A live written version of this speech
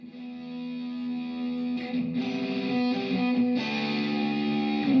Coming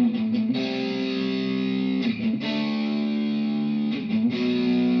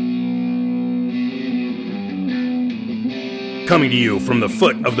to you from the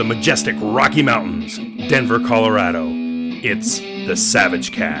foot of the majestic Rocky Mountains, Denver, Colorado, it's the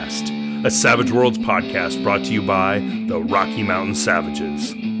Savage Cast, a Savage Worlds podcast brought to you by the Rocky Mountain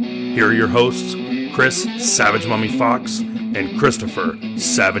Savages. Here are your hosts, Chris Savage Mummy Fox and Christopher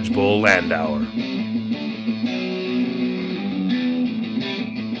Savage Bull Landauer.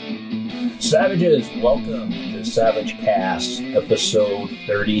 Savages, welcome to Savage Cast, episode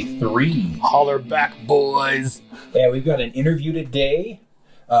 33. Holler back, boys. Yeah, we've got an interview today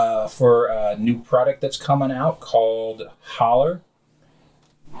for a new product that's coming out called Holler.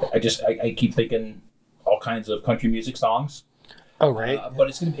 I keep thinking all kinds of country music songs. Oh, right. But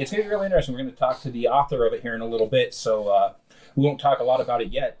it's gonna be really interesting. We're gonna talk to the author of it here in a little bit, so we won't talk a lot about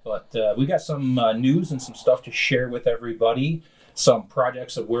it yet. But we got some news and some stuff to share with everybody. Some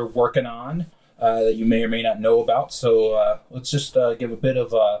projects that we're working on that you may or may not know about. So let's just give a bit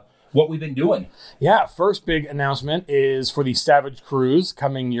of what we've been doing. Yeah, first big announcement is for the Savage Cruise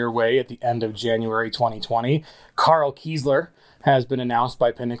coming your way at the end of January 2020. Karl Kiesler has been announced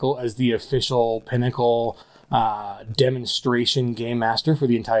by Pinnacle as the official Pinnacle demonstration game master for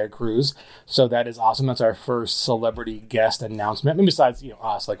the entire cruise. So that is awesome. That's our first celebrity guest announcement. And besides,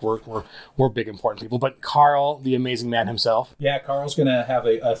 us, like we're big important people. But Karl, the amazing man himself. Yeah, Karl's gonna have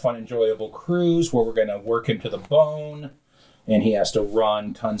a fun, enjoyable cruise where we're gonna work him to the bone, and he has to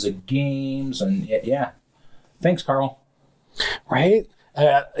run tons of games. And yeah, thanks, Karl. Right.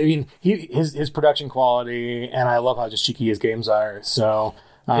 I mean, his production quality, and I love how just cheeky his games are. So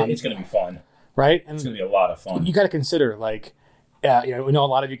it's gonna be fun. Right? And it's going to be a lot of fun. You got to consider, we know a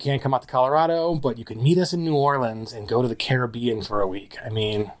lot of you can't come out to Colorado, but you can meet us in New Orleans and go to the Caribbean for a week. I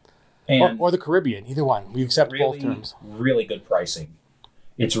mean, or the Caribbean, either one. We accept both terms. Really good pricing.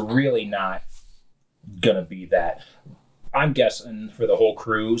 It's really not going to be that. I'm guessing for the whole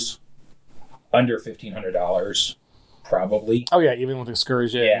cruise, under $1,500, probably. Oh, yeah, even with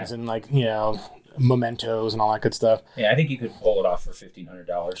excursions and, mementos and all that good stuff. Yeah, I think you could pull it off for $1,500.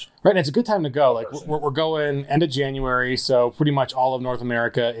 Right, and it's a good time to go. Like we're going end of January, so pretty much all of North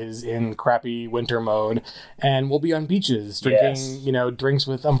America is in crappy winter mode, and we'll be on beaches drinking, drinks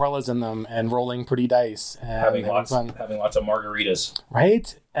with umbrellas in them and rolling pretty dice and having lots of margaritas.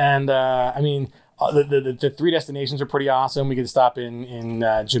 Right, and the three destinations are pretty awesome. We can stop in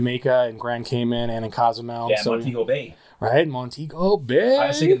Jamaica and Grand Cayman and in Cozumel. Yeah, Montego Bay. Right, Montego Bay. I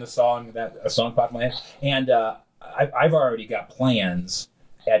was singing a song popped in my head, and I've already got plans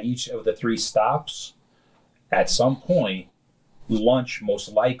at each of the three stops. At some point, lunch most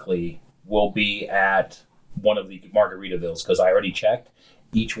likely will be at one of the Margaritavilles because I already checked.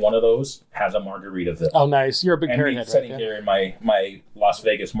 Each one of those has a Margaritaville. Oh, nice! You're a big parrot head, sitting here in my Las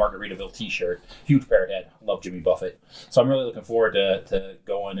Vegas Margaritaville T-shirt, huge parrot head. Love Jimmy Buffett, so I'm really looking forward to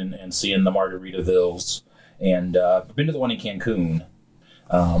going and seeing the Margaritavilles. And I've been to the one in Cancun,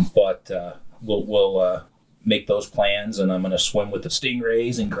 but we'll make those plans, and I'm going to swim with the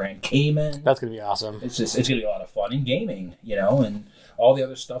Stingrays in Grand Cayman. That's going to be awesome. It's going to be a lot of fun in gaming, and all the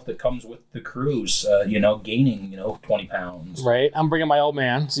other stuff that comes with the cruise, gaining, 20 pounds. Right. I'm bringing my old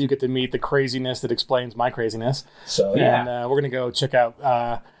man, so you get to meet the craziness that explains my craziness. So, yeah. And we're going to go check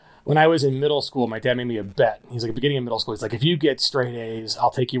out... when I was in middle school, my dad made me a bet. He's like, at the beginning of middle school, he's like, if you get straight A's, I'll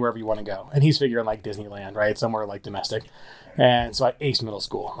take you wherever you want to go. And he's figuring like Disneyland, right? Somewhere like domestic. And so I aced middle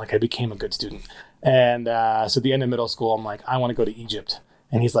school. Like I became a good student. And so at the end of middle school, I'm like, I want to go to Egypt.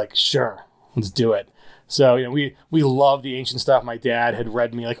 And he's like, sure, let's do it. So, we love the ancient stuff. My dad had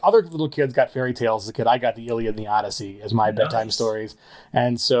read me, like other little kids got fairy tales as a kid. I got the Iliad and the Odyssey as my bedtime stories.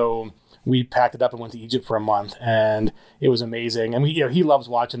 And so we packed it up and went to Egypt for a month, and it was amazing. And he loves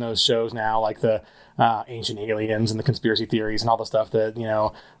watching those shows now, like the ancient aliens and the conspiracy theories and all the stuff that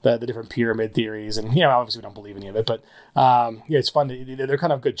the different pyramid theories. And obviously we don't believe any of it, but it's fun. They're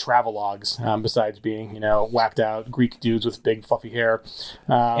kind of good travelogues besides being whacked out Greek dudes with big fluffy hair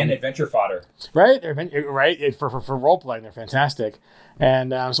and adventure fodder. Right, right for role playing, they're fantastic.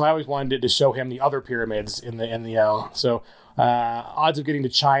 And so I always wanted to show him the other pyramids in the so. Odds of getting to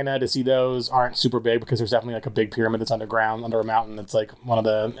China to see those aren't super big because there's definitely like a big pyramid that's underground under a mountain that's like one of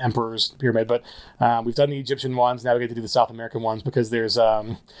the emperor's pyramid. But we've done the Egyptian ones. Now we get to do the South American ones because there's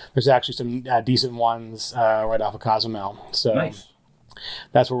actually some decent ones right off of Cozumel. So nice.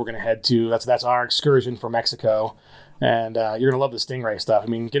 That's where we're going to head to. That's our excursion for Mexico. And you're going to love the Stingray stuff. I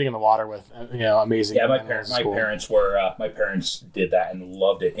mean, getting in the water with, amazing. Yeah, my parents did that and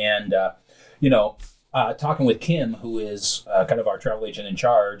loved it. And, talking with Kim, who is kind of our travel agent in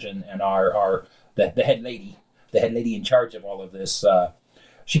charge and our the head lady, in charge of all of this,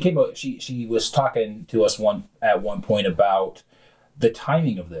 she came. She was talking to us at one point about the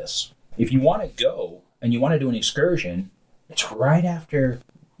timing of this. If you want to go and you want to do an excursion, it's right after.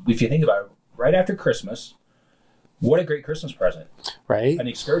 If you think about it, right after Christmas. What a great Christmas present. Right. An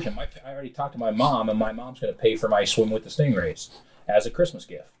excursion. I already talked to my mom, and my mom's going to pay for my swim with the stingrays as a Christmas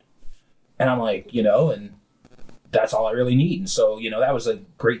gift. And I'm like, and that's all I really need. And so, that was a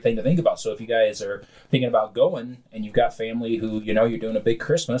great thing to think about. So if you guys are thinking about going and you've got family who, you're doing a big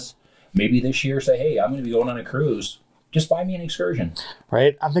Christmas, maybe this year say, hey, I'm going to be going on a cruise. Just buy me an excursion.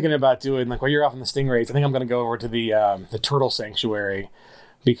 Right. I'm thinking about doing, while you're off in the stingrays, I think I'm going to go over to the turtle sanctuary.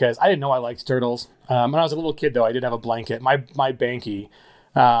 Because I didn't know I liked turtles. When I was a little kid, though, I did have a blanket. My Banky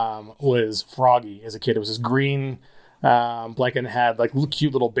was Froggy as a kid. It was this green blanket and had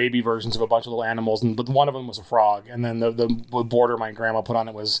cute little baby versions of a bunch of little animals, but one of them was a frog. And then the border my grandma put on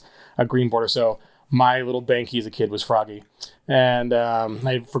it was a green border. So my little Banky as a kid was Froggy. And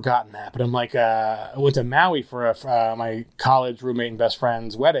I'd forgotten that. But I'm I went to Maui for my college roommate and best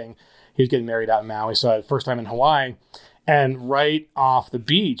friend's wedding. He was getting married out in Maui. So first time in Hawaii. And right off the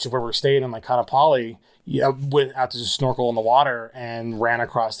beach where we're staying in Kaanapali, went out to just snorkel in the water and ran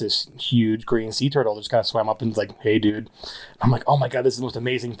across this huge green sea turtle. Just kind of swam up and was like, hey, dude. I'm like, oh my God, this is the most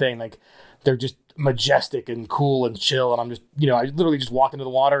amazing thing. They're just majestic and cool and chill. And I'm just, I literally just walked into the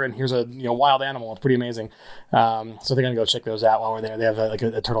water and here's a, wild animal. It's pretty amazing. So they're going to go check those out while we're there. They have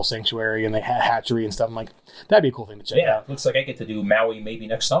a turtle sanctuary and they have hatchery and stuff. I'm like, that'd be a cool thing to check out. Yeah, looks like I get to do Maui maybe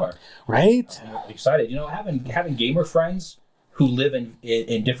next summer. Right? I'm really excited. Having gamer friends who live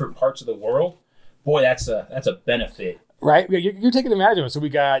in different parts of the world, boy, that's a benefit. Right? You're taking advantage of it. So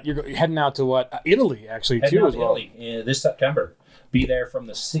you're heading out to what? Italy, actually, heading too, out as to well. Italy this September. Be there from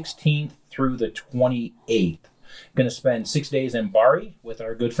the 16th through the 28th. Going to spend 6 days in Bari with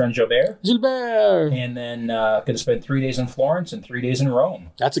our good friend Gilbert. And then going to spend 3 days in Florence and 3 days in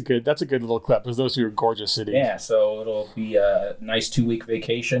Rome. That's a good little clip, because those two are gorgeous cities. Yeah, so it'll be a nice 2-week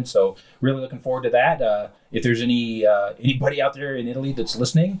vacation. So really looking forward to that. If there's anybody out there in Italy that's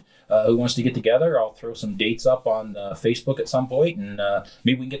listening who wants to get together, I'll throw some dates up on Facebook at some point, and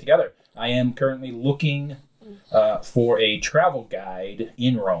maybe we can get together. I am currently looking for a travel guide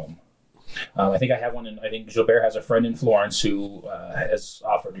in Rome. I think I have one, I think Gilbert has a friend in Florence who has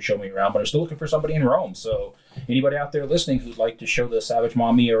offered to show me around, but I'm still looking for somebody in Rome. So anybody out there listening who'd like to show the Savage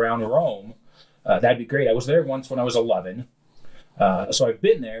Mommy around Rome, that'd be great. I was there once when I was 11, so I've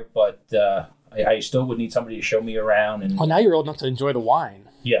been there, but I still would need somebody to show me around. And now you're old enough to enjoy the wine.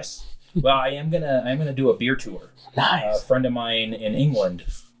 Yes. Well, I'm gonna do a beer tour. Nice. A friend of mine in England,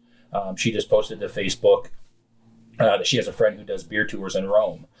 she just posted to Facebook that she has a friend who does beer tours in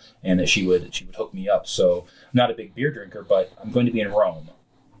Rome, and that she would hook me up. So I'm not a big beer drinker, but I'm going to be in Rome.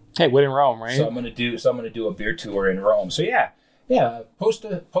 Hey, when in Rome, right? So I'm gonna do a beer tour in Rome. So yeah. Post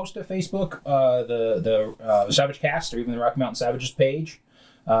to Facebook the Savage Cast or even the Rocky Mountain Savages page.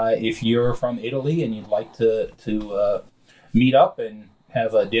 If you're from Italy and you'd like to meet up and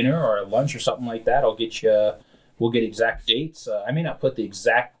have a dinner or a lunch or something like that, we'll get exact dates. I may not put the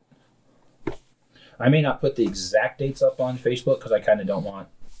exact dates up on Facebook because I kind of don't want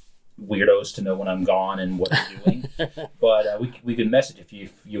weirdos to know when I'm gone and what I'm doing. But we can message if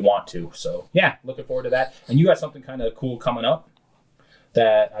you want to. So yeah, looking forward to that. And you got something kind of cool coming up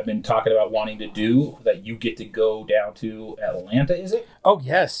that I've been talking about wanting to do, that you get to go down to Atlanta, is it? Oh,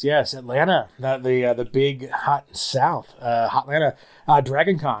 yes, Atlanta. The big hot South. Hotlanta.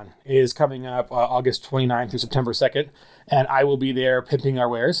 Dragon Con is coming up August 29th through September 2nd, and I will be there pimping our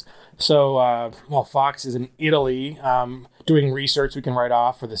wares. So, Fox is in Italy doing research we can write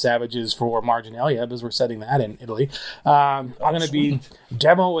off for the Savages for Marginalia, because we're setting that in Italy. I'm going to be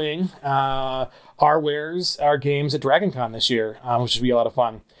demoing our wares, our games at Dragon Con this year, which should be a lot of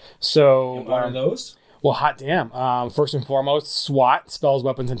fun. So, and what are those? Well, hot damn. First and foremost, SWAT, Spells,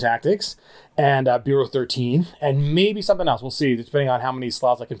 Weapons, and Tactics, and Bureau 13, and maybe something else. We'll see, depending on how many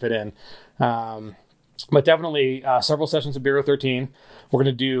slots I can fit in. But definitely several sessions of Bureau 13. We're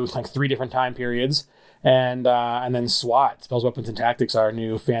going to do 3 different time periods. And then SWAT, Spells, Weapons, and Tactics, our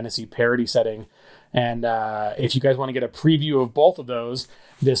new fantasy parody setting. And if you guys want to get a preview of both of those,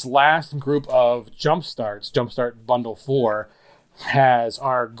 this last group of Jumpstart Bundle 4, has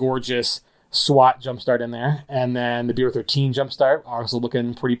our gorgeous SWAT Jumpstart in there. And then the Bureau 13 Jumpstart, also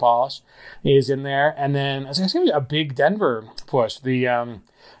looking pretty polished, is in there. And then it's going to be a big Denver push. The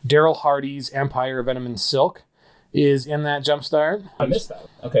Daryl Hardy's Empire of Venom and Silk is in that Jumpstart. I missed that.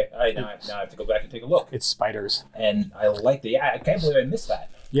 Okay, now I have to go back and take a look. It's spiders. And I like I can't believe I missed that.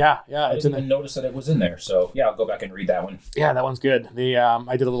 Yeah, I it's in didn't even notice that it was in there. So yeah, I'll go back and read that one. Yeah, that one's good.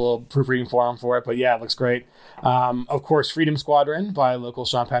 I did a little proofreading forum for it, but yeah, it looks great. Of course, Freedom Squadron by local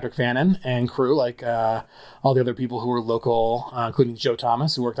Sean Patrick Fannin and crew, like all the other people who were local, including Joe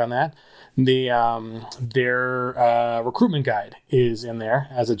Thomas, who worked on that. Their recruitment guide is in there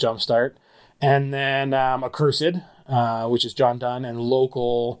as a jumpstart. And then Accursed, which is John Dunn, and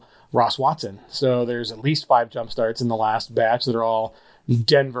local Ross Watson. So there's at least 5 jumpstarts in the last batch that are all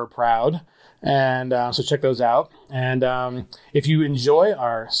Denver proud. And so check those out. And if you enjoy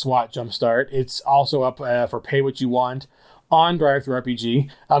our SWAT Jumpstart, it's also up for Pay What You Want on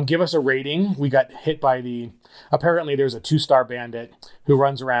DriveThruRPG. Give us a rating. We got hit by apparently there's a 2-star bandit who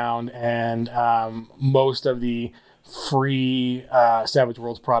runs around, and most of the free Savage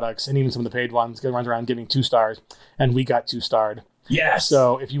Worlds products, and even some of the paid ones, runs around giving 2 stars, and we got 2-starred. Yes.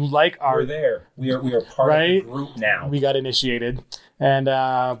 So if you like we're there. We are part of the group now. We got initiated. And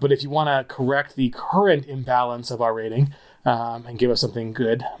but if you want to correct the current imbalance of our rating and give us something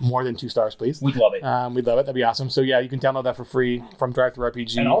good, more than 2 stars, please. We'd love it. We'd love it. That'd be awesome. So yeah, you can download that for free from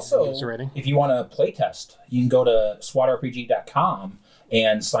DriveThruRPG. And also, if you want to playtest, you can go to SWATRPG.com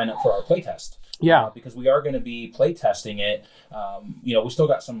and sign up for our playtest. Yeah, because we are going to be playtesting it. We still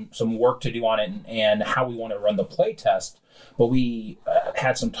got some work to do on it and how we want to run the playtest. But we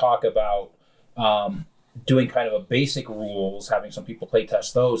had some talk about doing kind of a basic rules, having some people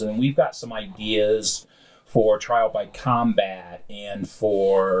playtest those, and we've got some ideas for trial by combat and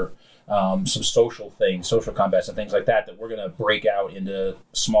for some social combats and things like that we're going to break out into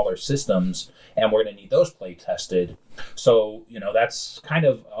smaller systems, and we're going to need those play tested. So, that's kind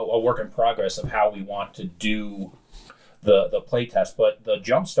of a work in progress of how we want to do the play test. But the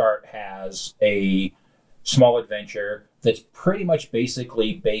Jumpstart has a small adventure that's pretty much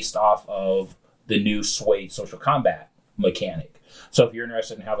basically based off of the new Suede social combat mechanic. So if you're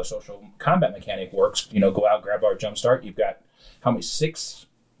interested in how the social combat mechanic works, go out, grab our Jumpstart. You've got, how many, 6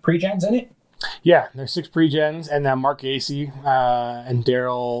 pre-gens in it? Yeah, there's 6 pre-gens, and Mark Gacy and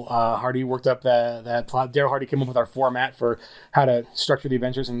Daryl Hardy worked up that plot. Daryl Hardy came up with our format for how to structure the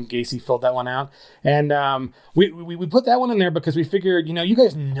adventures, and Gacy filled that one out. And we put that one in there because we figured, you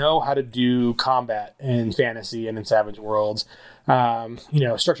guys know how to do combat in fantasy and in Savage Worlds.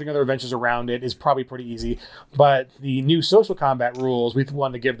 Structuring other adventures around it is probably pretty easy, but the new social combat rules, we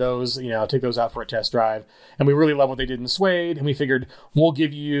wanted to give those, take those out for a test drive, and we really love what they did in Suede, and we figured we'll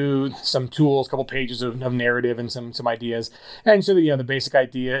give you some tools, a couple pages of narrative and some ideas. And so the basic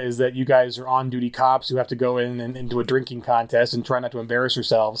idea is that you guys are on-duty cops who have to go in and do a drinking contest and try not to embarrass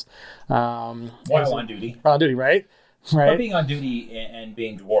yourselves. While on duty. On duty, right? Right. But being on duty and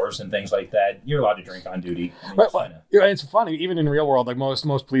being dwarves and things like that, you're allowed to drink on duty. It's funny, even in real world, like most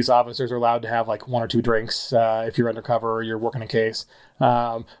police officers are allowed to have like 1 or 2 drinks if you're undercover or you're working a case.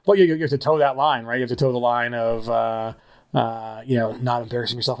 But you have to toe that line, right? You have to toe the line of not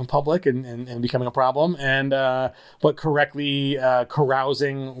embarrassing yourself in public and becoming a problem, and but correctly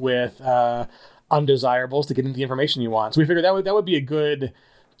carousing with undesirables to get into the information you want. So we figured that would be a good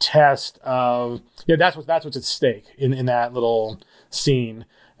test of that's what's at stake in that little scene.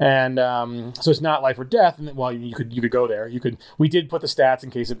 And so it's not life or death. And you could go there. We did put the stats in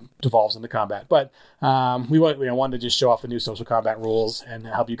case it devolves into combat, but we wanted to just show off the new social combat rules and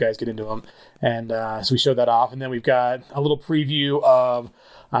help you guys get into them. And so we showed that off, and then we've got a little preview of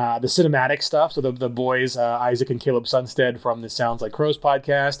the cinematic stuff. So the boys, Isaac and Caleb Sunstead from the Sounds Like Crows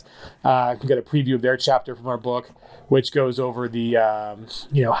podcast, can get a preview of their chapter from our book, which goes over the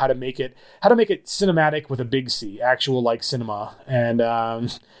how to make it cinematic with a big C, actual like cinema, and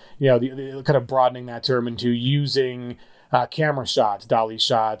the kind of broadening that term into using camera shots, dolly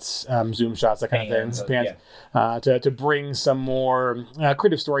shots, zoom shots, that kind of thing, to bring some more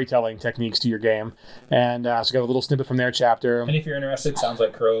creative storytelling techniques to your game. And so we got a little snippet from their chapter. And if you're interested, Sounds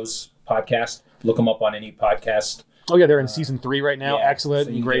Like Crows podcast, look them up on any podcast. Oh yeah, they're in season 3 right now. Yeah, excellent,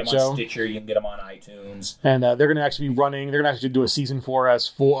 so great show. On Stitcher, you can get them on iTunes, and they're going to actually be running. They're going to actually do a season for us,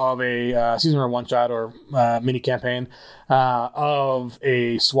 full of a season or one shot or mini campaign of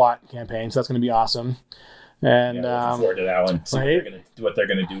a SWAT campaign. So that's going to be awesome. And looking forward to that one. See what they're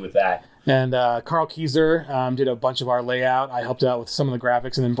going to do with that. And Carl Kieser did a bunch of our layout. I helped out with some of the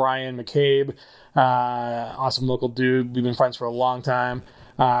graphics, and then Brian McCabe, awesome local dude. We've been friends for a long time.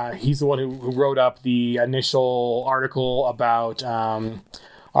 He's the one who wrote up the initial article about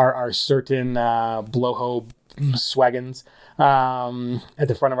our certain blowhole swaggins at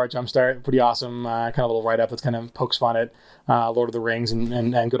the front of our Jumpstart. Pretty awesome kind of little write-up that's kind of pokes fun at Lord of the Rings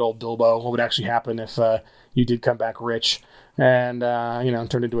and good old Bilbo. What would actually happen if you did come back rich and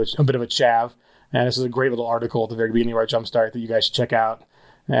turned into a bit of a chav. And this is a great little article at the very beginning of our Jumpstart that you guys should check out.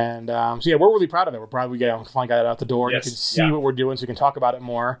 And so yeah, we're really proud of it. We're proud we finally got it out the door. Yes. You can see what we're doing, so we can talk about it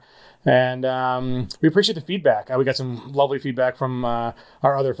more. And we appreciate the feedback. We got some lovely feedback from our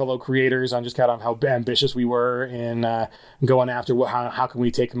other fellow creators on just kind of how ambitious we were in going after how can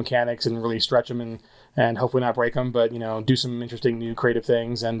we take the mechanics and really stretch them and hopefully not break them, but do some interesting new creative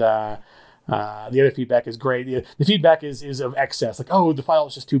things. And the other feedback is great. The feedback is of excess, like, oh, the file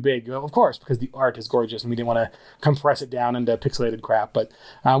is just too big. Well, of course, because the art is gorgeous and we didn't want to compress it down into pixelated crap. But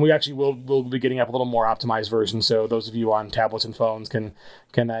we actually will be getting up a little more optimized version, so those of you on tablets and phones can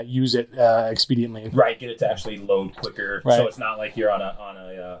use it expediently. Right, get it to actually load quicker, so it's not like you're on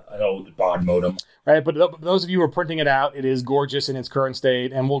an old baud modem. Right, but those of you who are printing it out, it is gorgeous in its current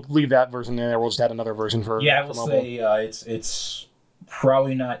state, and we'll leave that version in there. We'll just add another version for I will mobile. say it's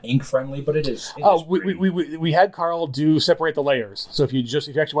probably not ink friendly, but it is. We had Carl separate the layers. So if you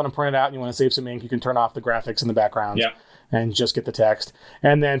actually want to print it out and you want to save some ink, you can turn off the graphics in the background and just get the text.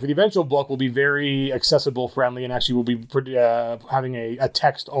 And then for the eventual book, we'll be very accessible friendly, and actually we'll be having a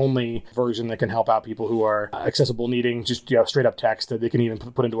text only version that can help out people who are accessible, needing just straight up text that they can even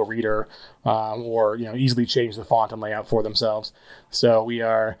put into a reader or easily change the font and layout for themselves. So we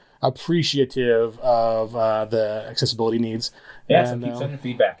are appreciative of the accessibility needs. Yeah, so keep sending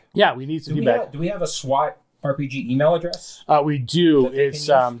feedback. Yeah, we need some feedback. Do we have a SWAT RPG email address? We do. It's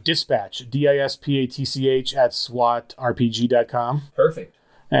dispatch, DISPATCH at SWATRPG.com. Perfect.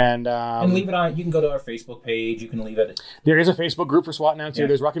 And leave it on. You can go to our Facebook page. You can leave it. There is a Facebook group for SWAT now too. Yeah.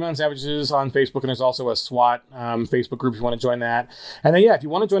 There's Rocky Mountain Savages on Facebook, and there's also a SWAT Facebook group if you want to join that. And then if you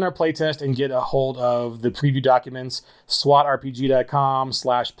want to join our playtest and get a hold of the preview documents,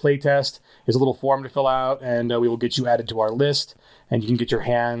 SWATRPG.com/playtest is a little form to fill out, and we will get you added to our list. And you can get your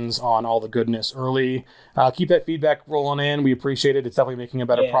hands on all the goodness early. Keep that feedback rolling in. We appreciate it. It's definitely making a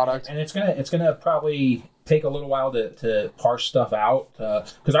better product. And it's gonna probably take a little while to parse stuff out,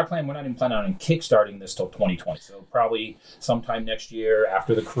 because we're not even planning on kickstarting this till 2020. So probably sometime next year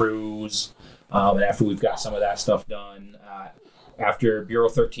after the cruise, and after we've got some of that stuff done. After Bureau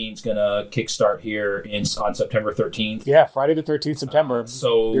 13 is gonna kickstart here on September 13th. Yeah, Friday the 13th September.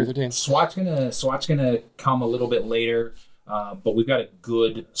 So SWAT's gonna come a little bit later. But we've got a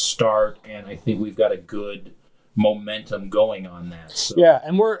good start, and I think we've got a good momentum going on that. So. Yeah,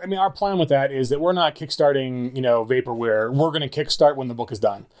 and our plan with that is that we're not kickstarting, vaporware. We're going to kickstart when the book is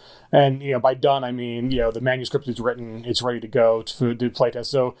done. And, by done, I mean, the manuscript is written, it's ready to go to do playtest.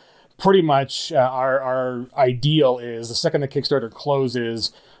 So pretty much our ideal is the second the Kickstarter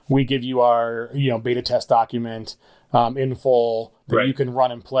closes, we give you our, beta test document in full that you can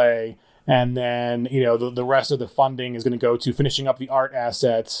run and play. And then, the rest of the funding is going to go to finishing up the art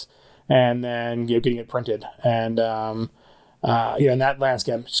assets and then, getting it printed. And, and that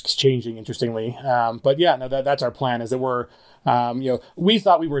landscape is changing, interestingly. But that's our plan, is that we're, we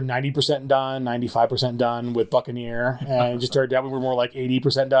thought we were 90% done, 95% done with Buccaneer. And it just turned out we were more like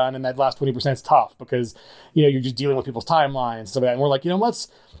 80% done. And that last 20% is tough because, you're just dealing with people's timelines and stuff like that. And we're like,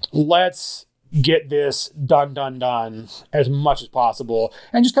 let's get this done as much as possible,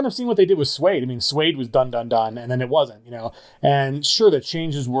 and just kind of seeing what they did with Suede. I mean, Suede was done, and then it wasn't, and sure, the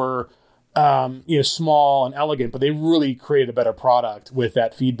changes were, small and elegant, but they really created a better product with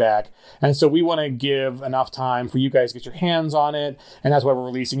that feedback. And so we want to give enough time for you guys to get your hands on it, and that's why we're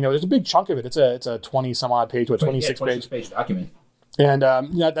releasing. There's a big chunk of it. It's a 20 some odd page, 26 page document. And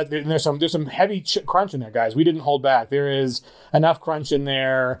there's some heavy crunch in there, guys. We didn't hold back. There is enough crunch in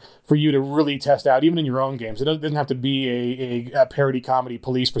there for you to really test out, even in your own games. It doesn't have to be a parody comedy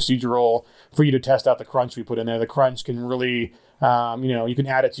police procedural for you to test out the crunch we put in there. The crunch can really, you can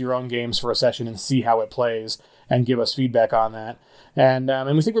add it to your own games for a session and see how it plays and give us feedback on that. And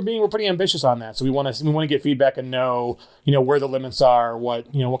we think we're pretty ambitious on that. So we want to get feedback and know where the limits are,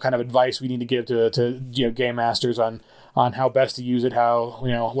 what kind of advice we need to give to game masters on how best to use it, how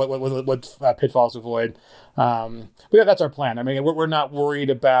what pitfalls to avoid. But that's our plan. I mean, we're not worried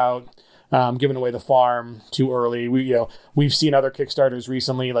about giving away the farm too early. We've seen other Kickstarters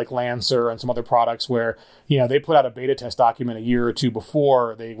recently, like Lancer and some other products, where they put out a beta test document a year or two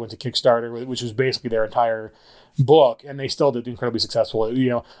before they went to Kickstarter, which was basically their entire book, and they still did incredibly successful.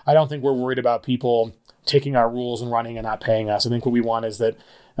 I don't think we're worried about people taking our rules and running and not paying us. I think what we want is that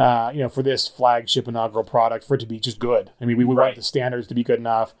for this flagship inaugural product, for it to be just good. I mean, we want the standards to be good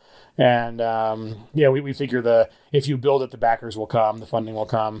enough. And, we figure if you build it, the backers will come, the funding will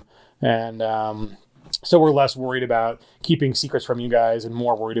come. And so we're less worried about keeping secrets from you guys and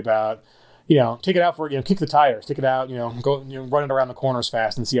more worried about, take it out for, kick the tires, take it out, go, run it around the corners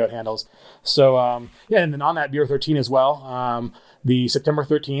fast and see how it handles. So, and then on that, Bureau 13 as well. The September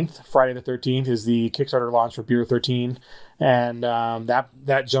 13th, Friday the 13th, is the Kickstarter launch for Bureau 13. and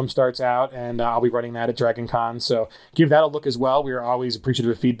that jump starts out, and I'll be running that at Dragon Con. So give that a look as well. We are always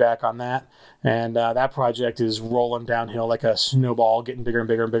appreciative of feedback on that, and that project is rolling downhill like a snowball, getting bigger and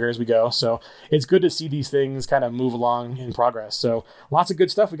bigger and bigger as we go. So it's good to see these things kind of move along in progress. So lots of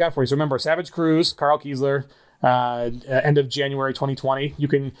good stuff we got for you. So remember, Savage Cruise, Carl Kiesler, end of January 2020. You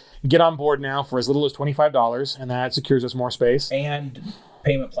can get on board now for as little as $25, and that secures us more space. And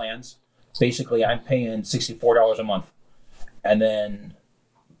payment plans. Basically, I'm paying $64 a month, and then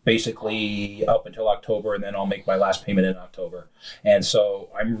basically up until October, and then I'll make my last payment in October. And so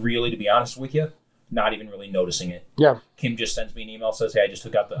I'm really, to be honest with you, not even really noticing it. Yeah. Kim just sends me an email, says, "Hey, I just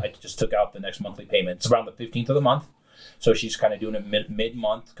took out the next monthly payment." It's around the 15th of the month, so she's kind of doing it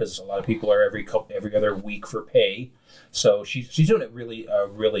mid-month because a lot of people are every other week for pay. So she's doing it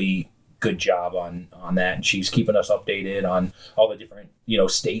really good job on that, and she's keeping us updated on all the different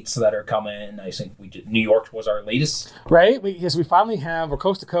states that are coming. I think New York was our latest, right? We finally we're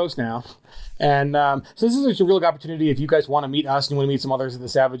coast to coast now, and so this is a real opportunity if you guys want to meet us and you want to meet some others of the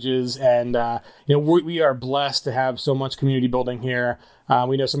Savages, and we are blessed to have so much community building here.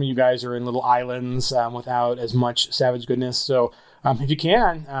 We know some of you guys are in little islands without as much Savage goodness, so if you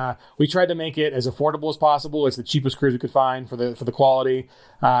can, we tried to make it as affordable as possible. It's the cheapest cruise we could find for the quality.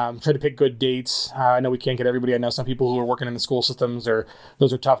 Try to pick good dates. I know we can't get everybody. I know some people who are working in the school systems, or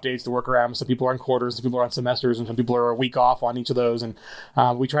those are tough dates to work around. Some people are on quarters, some people are on semesters, and some people are a week off on each of those. And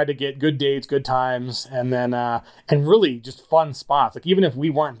we tried to get good dates, good times, and then and really just fun spots. Like even if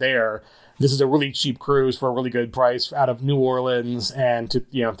we weren't there, this is a really cheap cruise for a really good price out of New Orleans and to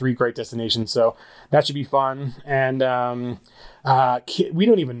 3 great destinations. So that should be fun. And we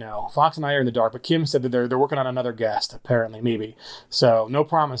don't even know. Fox and I are in the dark, but Kim said that they're working on another guest, apparently, maybe. So no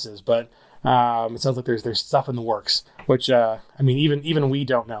promises, but it sounds like there's stuff in the works, which even we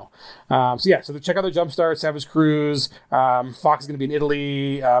don't know. So check out the Jumpstart, Savage Cruise. Fox is going to be in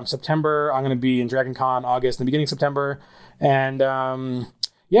Italy September. I'm going to be in Dragon Con August, in the beginning of September, and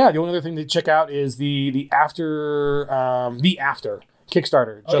the only other thing to check out is the after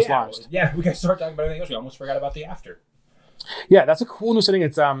Kickstarter just launched. Yeah, we got to start talking about everything else. We almost forgot about the after. Yeah, that's a cool new setting.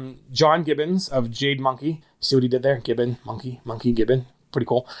 It's John Gibbons of Jade Monkey. See what he did there? Gibbon, Monkey, Gibbon. Pretty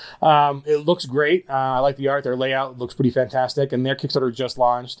cool. It looks great. I like the art. Their layout looks pretty fantastic. And their Kickstarter just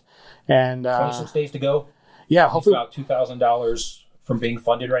launched. And 26 days to go. Yeah, hopefully. It's about $2,000 from being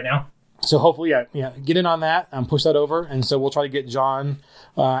funded right now. So hopefully, get in on that, push that over. And so we'll try to get John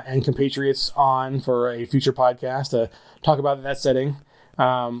and compatriots on for a future podcast to talk about that setting.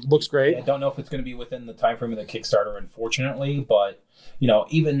 Looks great. I don't know if it's going to be within the time frame of the Kickstarter, unfortunately, but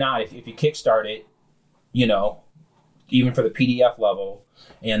even not if you kickstart it, even for the PDF level,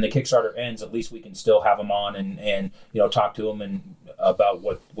 and the Kickstarter ends, at least we can still have them on and talk to them and about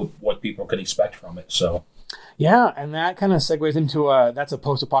what people can expect from it. So. Yeah, and that kind of segues into that's a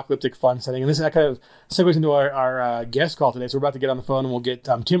post-apocalyptic fun setting. And that kind of segues into our guest call today. So we're about to get on the phone and we'll get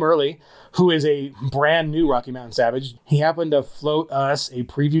Tim Early, who is a brand new Rocky Mountain Savage. He happened to float us a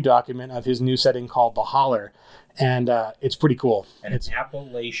preview document of his new setting called The Holler. And it's pretty cool. And it's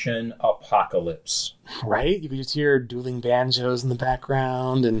Appalachian Apocalypse. Right? You can just hear dueling banjos in the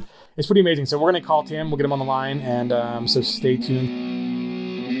background. And it's pretty amazing. So we're going to call Tim. We'll get him on the line. And so stay tuned.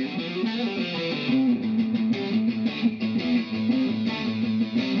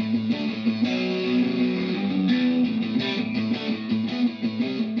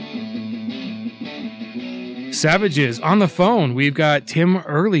 Savages on the phone. We've got Tim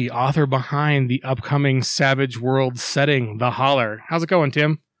Early, author behind the upcoming Savage World setting, The Holler. How's it going,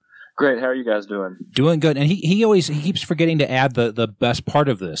 Tim? Great. How are you guys doing? Doing good. And he keeps forgetting to add the best part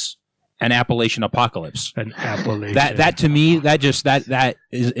of this, an Appalachian Apocalypse. An Appalachian. That to me, that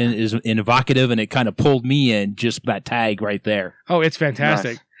is evocative, and it kind of pulled me in, just that tag right there. Oh, it's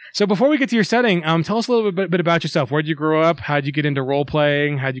fantastic. Nice. So before we get to your setting, tell us a little bit about yourself. Where did you grow up? How did you get into role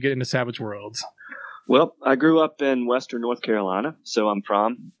playing? How did you get into Savage Worlds? Well, I grew up in western North Carolina, so I'm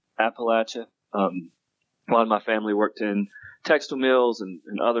from Appalachia. A lot of my family worked in textile mills and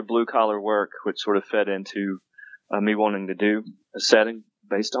other blue-collar work, which sort of fed into me wanting to do a setting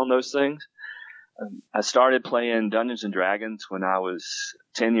based on those things. I started playing Dungeons & Dragons when I was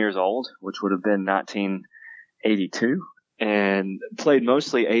 10 years old, which would have been 1982, and played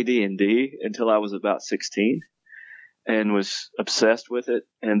mostly AD&D until I was about 16. And was obsessed with it.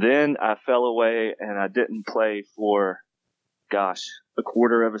 And then I fell away and I didn't play for, a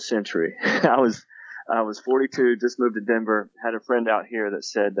quarter of a century. I was 42, just moved to Denver, had a friend out here that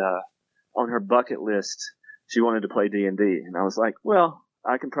said, on her bucket list, she wanted to play D&D. And I was like, well,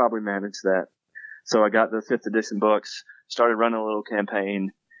 I can probably manage that. So I got the 5th edition books, started running a little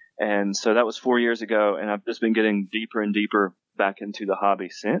campaign, And so that was 4 years ago, and I've just been getting deeper and deeper back into the hobby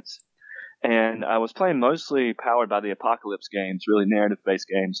since. And I was playing mostly powered by the Apocalypse games, really narrative-based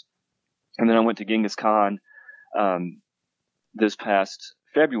games. And then I went to Genghis Khan this past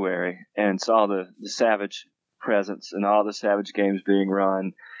February and saw the Savage presence and all the Savage games being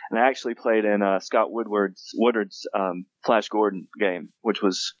run. And I actually played in Scott Woodward's Flash Gordon game, which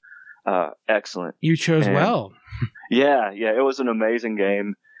was excellent. You chose well. Yeah, it was an amazing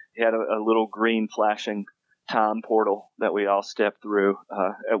game. He had a little green flashing time portal that we all stepped through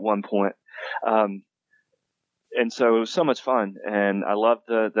at one point. And so it was so much fun. And I loved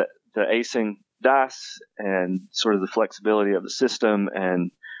the acing dice and sort of the flexibility of the system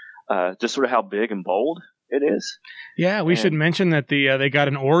and just sort of how big and bold it is. Yeah, we should mention that they got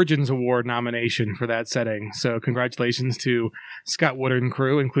an Origins Award nomination for that setting. So congratulations to Scott Woodard and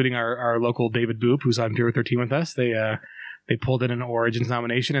crew, including our local David Boop, who's on Bureau 13 with us. They pulled in an Origins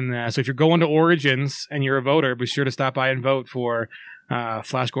nomination. And so if you're going to Origins and you're a voter, be sure to stop by and vote for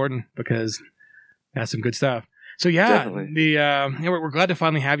Flash Gordon, because that's some good stuff. So yeah, we're glad to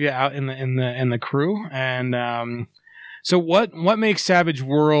finally have you out in the crew. And so what makes Savage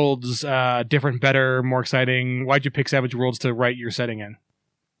Worlds different, better, more exciting? Why'd you pick Savage Worlds to write your setting in?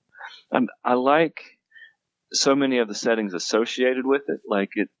 I like so many of the settings associated with it.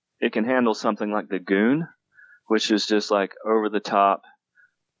 Like it can handle something like the Goon, which is just like over the top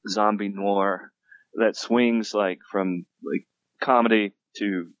zombie noir that swings like from like comedy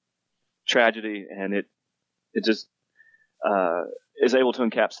to tragedy, and it just is able to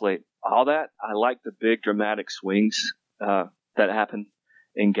encapsulate all that. I like the big dramatic swings that happen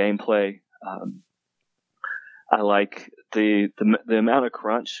in gameplay. I like the amount of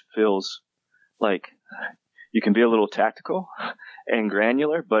crunch feels like you can be a little tactical and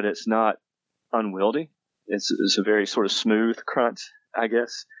granular, but it's not unwieldy. It's a very sort of smooth crunch, I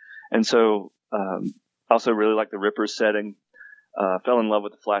guess. And so also really like the Rippers setting. Fell in love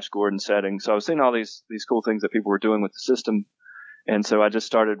with the Flash Gordon setting. So I was seeing all these cool things that people were doing with the system. And so I just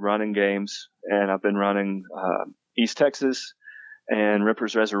started running games, and I've been running East Texas and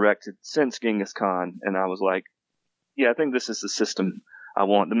Rippers Resurrected since Genghis Khan. And I was like, yeah, I think this is the system I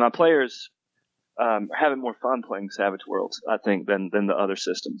want. And my players are having more fun playing Savage Worlds, I think, than the other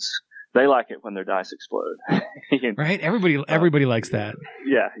systems. They like it when their dice explode. Right? Everybody likes that.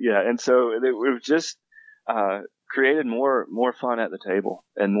 Yeah. And so it was just created more fun at the table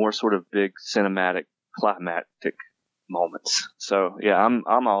and more sort of big cinematic climactic moments. So yeah,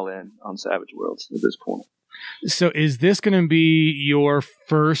 I'm all in on Savage Worlds at this point. So is this going to be your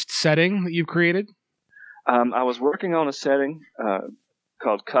first setting that you've created? I was working on a setting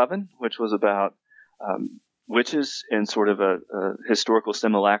called Coven, which was about witches in sort of a historical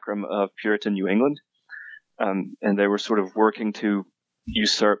simulacrum of Puritan New England. And they were sort of working to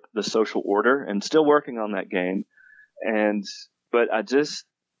usurp the social order, and still working on that game. But I just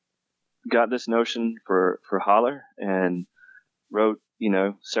got this notion for Holler and wrote,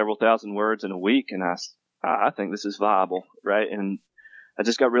 several thousand words in a week. And I think this is viable, right? And I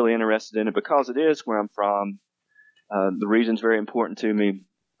just got really interested in it because it is where I'm from. The region's very important to me.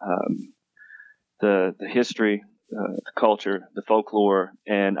 The history, the culture, the folklore.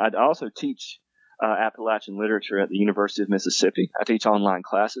 And I'd also teach Appalachian literature at the University of Mississippi. I teach online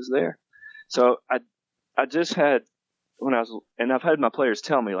classes there. So I just had, and I've had my players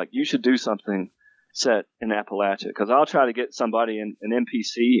tell me, like, you should do something set in Appalachia, because I'll try to get somebody an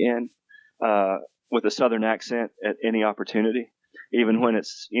NPC in with a Southern accent at any opportunity, even when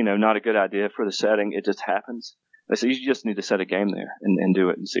it's, not a good idea for the setting. It just happens. They say, you just need to set a game there and do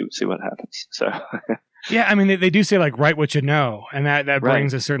it and see what happens. So yeah, I mean, they do say, like, write what you know, and that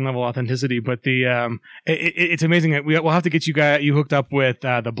brings right. a certain level of authenticity. But it's amazing that we'll have to get you hooked up with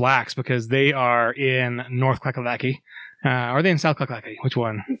the Blacks, because they are in North Kakalaki. Are they in South Kakalaki? Which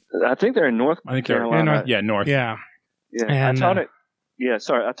one? I think they're in North Carolina. North. Yeah. And, I taught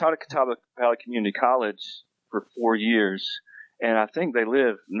at Catawba Valley Community College for 4 years, and I think they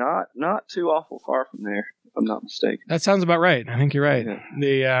live not too awful far from there, if I'm not mistaken. That sounds about right. I think you're right.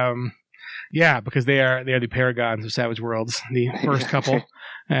 Yeah. Because they are the paragons of Savage Worlds, the first couple,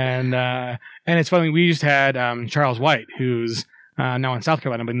 and it's funny. We just had Charles White, who's now in South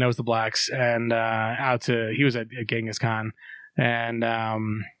Carolina, but knows the Blacks, and he was at Genghis Khan, and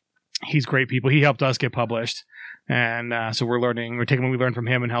he's great people. He helped us get published, and so we're taking what we learned from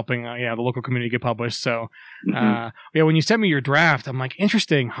him and helping the local community get published. So when you sent me your draft, I'm like,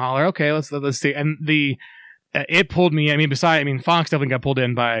 interesting, Holler. Okay, let's see. And it pulled me. Fox definitely got pulled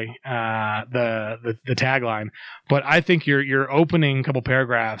in by the tagline, but I think your opening couple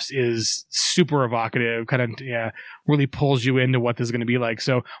paragraphs is super evocative. Kind of really pulls you into what this is going to be like.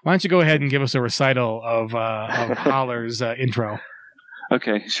 So why don't you go ahead and give us a recital of Holler's intro?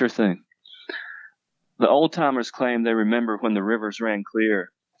 Okay, sure thing. The old-timers claim they remember when the rivers ran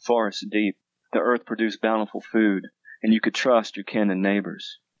clear, forests deep, the earth produced bountiful food, and you could trust your kin and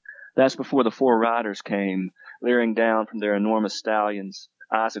neighbors. That's before the four riders came, leering down from their enormous stallions,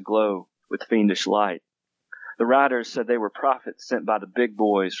 eyes aglow with fiendish light. The riders said they were prophets sent by the big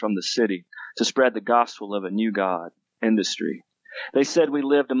boys from the city to spread the gospel of a new god, industry. They said we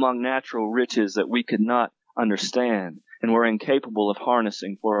lived among natural riches that we could not understand and were incapable of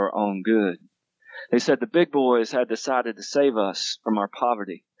harnessing for our own good. They said the big boys had decided to save us from our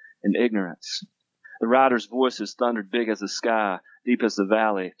poverty and ignorance. The riders' voices thundered big as the sky, deep as the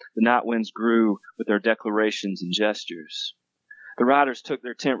valley. The night winds grew with their declarations and gestures. The riders took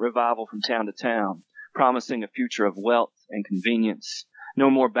their tent revival from town to town, promising a future of wealth and convenience.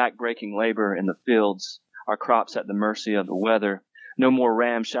 No more back-breaking labor in the fields, our crops at the mercy of the weather. No more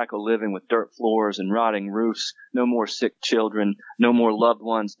ramshackle living with dirt floors and rotting roofs. No more sick children. No more loved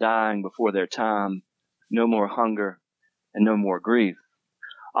ones dying before their time. No more hunger and no more grief.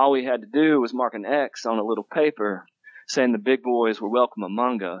 All we had to do was mark an X on a little paper, saying the big boys were welcome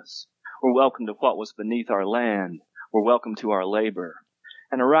among us, were welcome to what was beneath our land, were welcome to our labor.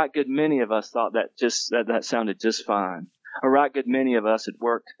 And a right good many of us thought that sounded just fine. A right good many of us had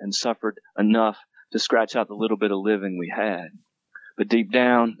worked and suffered enough to scratch out the little bit of living we had. But deep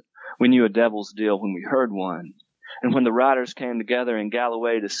down, we knew a devil's deal when we heard one. And when the riders came together in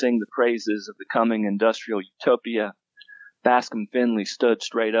Galloway to sing the praises of the coming industrial utopia, Bascom Finley stood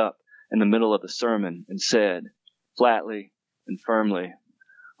straight up in the middle of the sermon and said, flatly and firmly,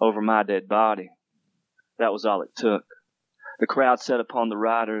 over my dead body. That was all it took. The crowd set upon the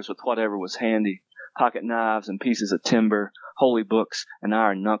riders with whatever was handy, pocket knives and pieces of timber, holy books and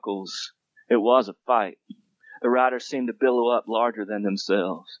iron knuckles. It was a fight. The riders seemed to billow up larger than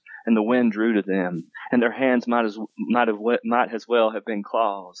themselves, and the wind drew to them, and their hands might as well have been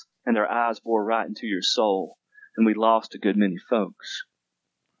claws, and their eyes bore right into your soul, and we lost a good many folks.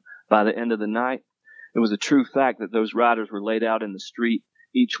 By the end of the night, it was a true fact that those riders were laid out in the street,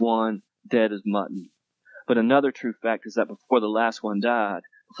 each one dead as mutton. But another true fact is that before the last one died,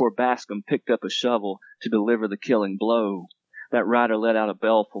 before Bascom picked up a shovel to deliver the killing blow, that rider let out a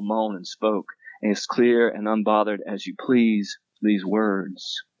baleful moan and spoke, as clear and unbothered as you please, these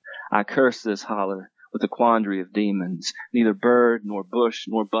words. I curse this holler with a quandary of demons, neither bird nor bush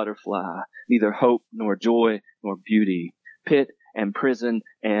nor butterfly, neither hope nor joy nor beauty, pit and prison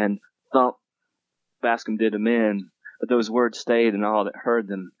and thump. Bascom did them in, but those words stayed in all that heard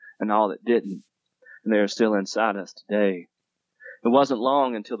them and all that didn't, and they are still inside us today. It wasn't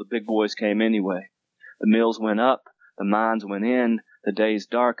long until the big boys came anyway. The mills went up, the mines went in, the days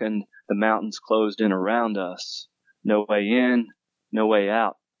darkened, the mountains closed in around us. No way in, no way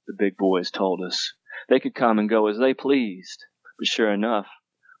out, the big boys told us. They could come and go as they pleased, but sure enough,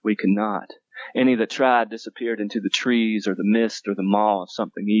 we could not. Any that tried disappeared into the trees or the mist or the maw of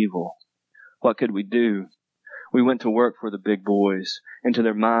something evil. What could we do? We went to work for the big boys, into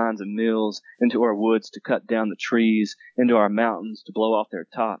their mines and mills, into our woods to cut down the trees, into our mountains to blow off their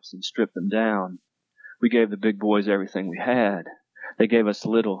tops and strip them down. We gave the big boys everything we had. They gave us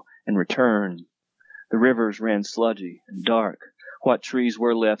little in return. The rivers ran sludgy and dark. What trees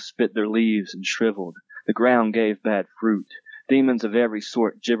were left spit their leaves and shriveled. The ground gave bad fruit. Demons of every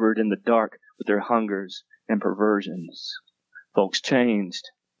sort gibbered in the dark with their hungers and perversions. Folks changed.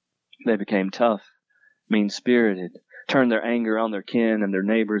 They became tough, mean-spirited, turned their anger on their kin and their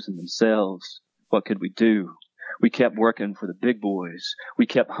neighbors and themselves. What could we do? We kept working for the big boys. We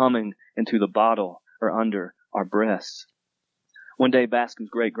kept humming into the bottle or under our breaths. One day,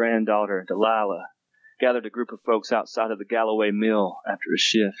 Bascom's great-granddaughter, Delilah, gathered a group of folks outside of the Galloway mill after a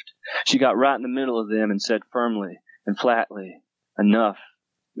shift. She got right in the middle of them and said firmly and flatly, "Enough.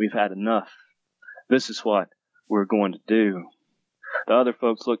 We've had enough. This is what we're going to do." The other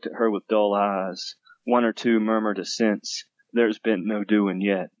folks looked at her with dull eyes. One or two murmured assents. There's been no doing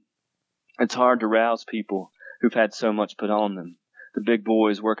yet. It's hard to rouse people who've had so much put on them. The big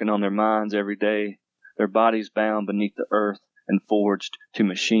boys working on their minds every day, their bodies bound beneath the earth and forged to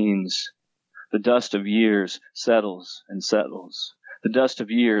machines. The dust of years settles and settles. The dust of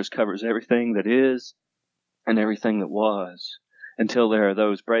years covers everything that is and everything that was, until there are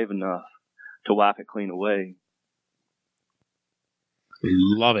those brave enough to wipe it clean away.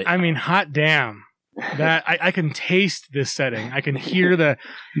 Love it. I mean, hot damn. that I can taste this setting. I can hear the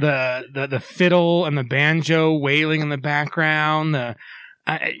fiddle and the banjo wailing in the background.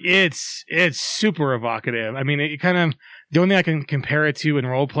 It's super evocative. I mean, it kind of, the only thing I can compare it to in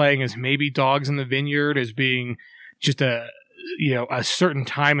role playing is maybe Dogs in the Vineyard as being just a certain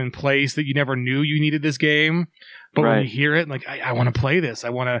time and place that you never knew you needed this game. But when you hear it, like, I want to play this. I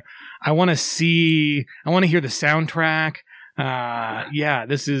want to hear the soundtrack.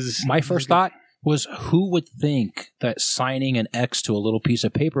 This is my first thought was, who would think that signing an X to a little piece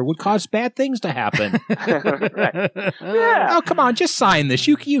of paper would cause bad things to happen? Yeah. Oh, come on, just sign this.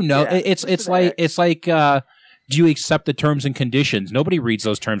 You know, it's like do you accept the terms and conditions? Nobody reads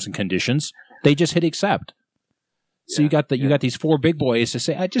those terms and conditions. They just hit accept. So you got these 4 big boys to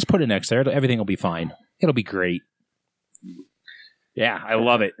say, just put an X there. Everything will be fine. It'll be great. Yeah, I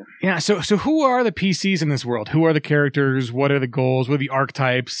love it. Yeah, so who are the PCs in this world? Who are the characters? What are the goals? What are the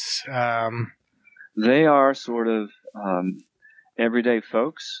archetypes? They are sort of everyday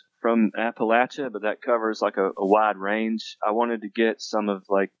folks from Appalachia, but that covers like a wide range. I wanted to get some of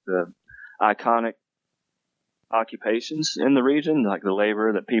like the iconic occupations in the region, like the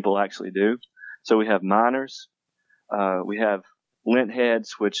labor that people actually do. So we have miners. We have lint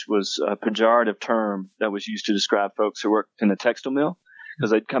heads, which was a pejorative term that was used to describe folks who worked in a textile mill,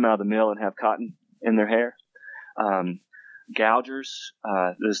 because they'd come out of the mill and have cotton in their hair. Gougers.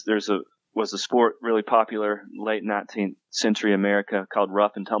 Was a sport really popular in late 19th century America called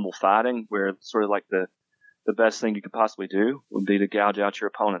rough and tumble fighting, where sort of like the best thing you could possibly do would be to gouge out your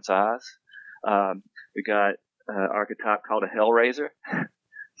opponent's eyes. We got an archetype called a hellraiser.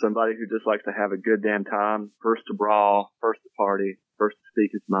 Somebody who just likes to have a good damn time, first to brawl, first to party, first to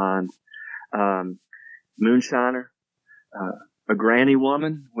speak his mind. Moonshiner, a granny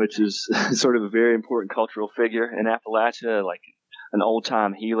woman, which is sort of a very important cultural figure in Appalachia, like an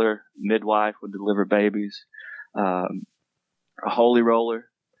old-time healer, midwife would deliver babies. A holy roller,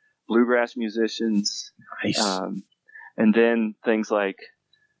 bluegrass musicians. Nice. And then things like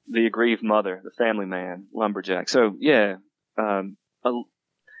the aggrieved mother, the family man, lumberjack. So, yeah.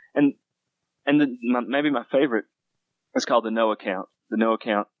 Maybe my favorite is called the no account. The no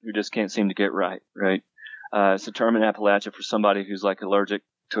account who just can't seem to get right? It's a term in Appalachia for somebody who's like allergic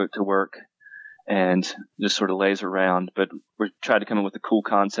to work and just sort of lays around. But we tried to come up with a cool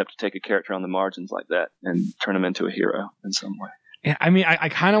concept to take a character on the margins like that and turn him into a hero in some way. Yeah, I mean, I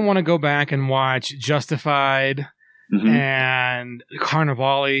kind of want to go back and watch Justified and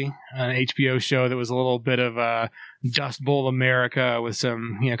Carnivale, an HBO show that was a little bit of a Dust Bowl America with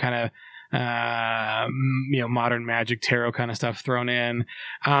some, kind of modern magic tarot kind of stuff thrown in.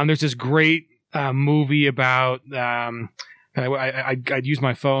 There's this great movie about I'd use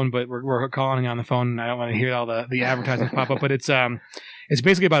my phone, but we're calling on the phone, and I don't want to hear all the advertisements pop up. But it's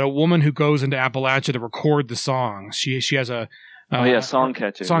basically about a woman who goes into Appalachia to record the songs. She has a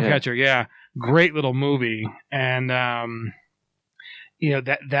Songcatcher. Songcatcher, yeah. Great little movie, and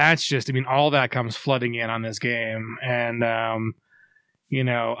that's just, I mean, all that comes flooding in on this game, and I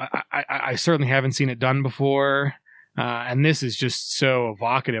certainly haven't seen it done before. And this is just so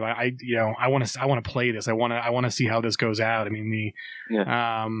evocative. I want to play this. I want to see how this goes out. I mean,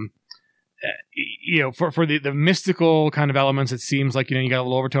 for the mystical kind of elements, it seems like, you got a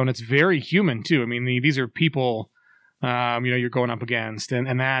little overtone. It's very human too. I mean, these are people, you're going up against,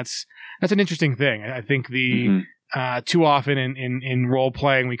 and that's an interesting thing. I think too often in role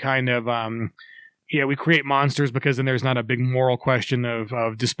playing, we kind of, we create monsters because then there's not a big moral question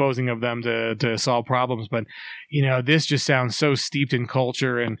of disposing of them to solve problems. But, this just sounds so steeped in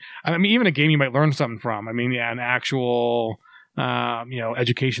culture. And I mean, even a game you might learn something from. I mean, an actual,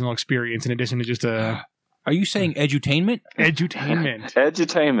 educational experience in addition to just a... Are you saying edutainment? Edutainment.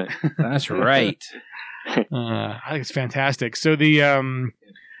 Edutainment. That's right. I think it's fantastic. So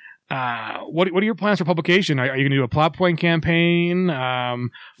what are your plans for publication? Are you going to do a plot point campaign?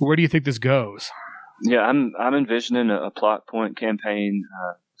 Where do you think this goes? Yeah, I'm envisioning a plot point campaign,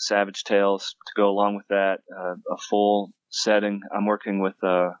 Savage Tales to go along with that, a full setting. I'm working with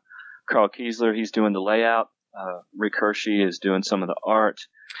Carl Kiesler. He's doing the layout. Rick Hershey is doing some of the art.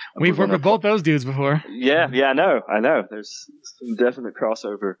 We've worked with both those dudes before. Yeah, I know. There's some definite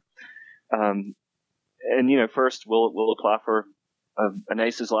crossover. First we'll apply for an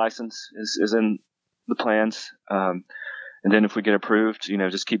ACES license is in the plans. And then if we get approved,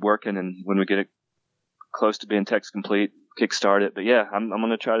 just keep working. And when we get it close to being text complete, kickstart it. But yeah, I'm going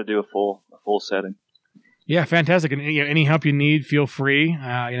to try to do a full setting. Yeah, fantastic. And any help you need, feel free.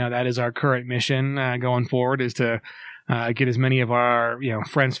 That is our current mission going forward, is to get as many of our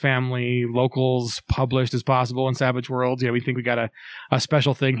friends, family, locals published as possible in Savage Worlds. We think we got a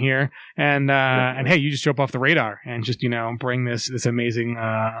special thing here, and hey, you just jump off the radar and just bring this amazing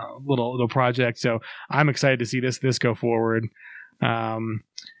little project. So I'm excited to see this go forward. So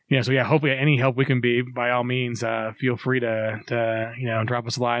yeah, hopefully any help we can be, by all means, feel free to drop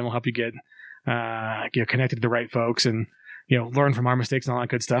us a line. We'll help you get connected to the right folks and learn from our mistakes and all that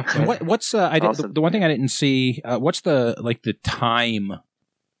good stuff. But what's awesome. The one thing I didn't see, what's the time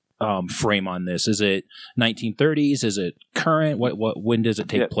frame on this? Is it 1930s? Is it current? When does it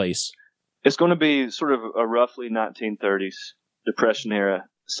take place? It's going to be sort of a roughly 1930s Depression era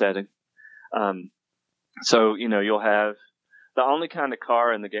setting. So you'll have the only kind of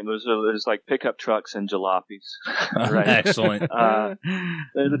car in the game is like pickup trucks and jalopies. Right? Excellent.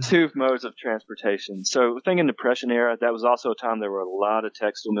 They're the two modes of transportation. So thinking Depression era, that was also a time there were a lot of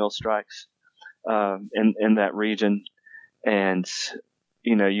textile mill strikes in that region. And,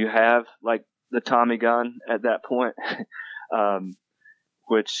 you have like the Tommy gun at that point,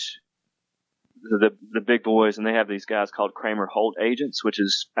 which the big boys, and they have these guys called Kramer Holt agents, which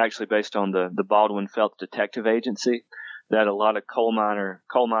is actually based on the Baldwin Felts Detective Agency that a lot of coal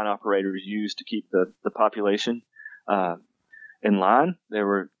mine operators used to keep the population in line. They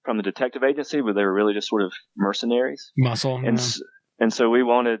were from the detective agency, but they were really just sort of mercenaries. Muscle. And so we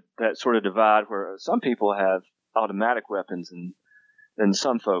wanted that sort of divide where some people have automatic weapons and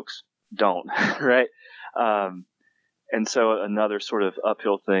some folks don't, right? And so another sort of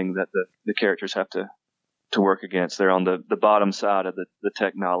uphill thing that the characters have to work against. They're on the bottom side of the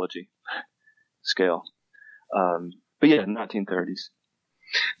technology scale. But yeah, 1930s.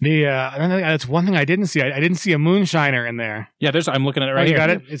 That's one thing I didn't see. I didn't see a moonshiner in there. Yeah, I'm looking at it right here. You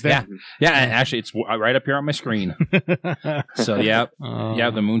got it? It's there. Yeah, and actually, it's right up here on my screen. So yeah,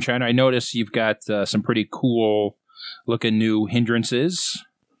 the moonshiner. I noticed you've got some pretty cool looking new hindrances.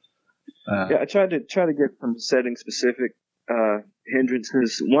 I tried to get some setting specific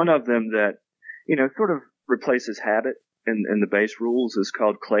hindrances. One of them that sort of replaces habit in the base rules is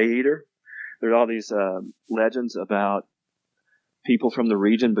called Clay Eater. There are all these legends about people from the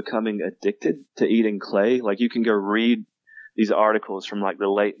region becoming addicted to eating clay. Like you can go read these articles from like the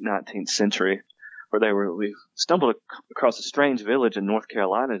late 19th century where we stumbled across a strange village in North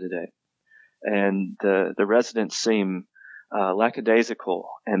Carolina today. And the residents seem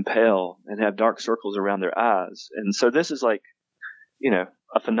lackadaisical and pale and have dark circles around their eyes. And so this is like, a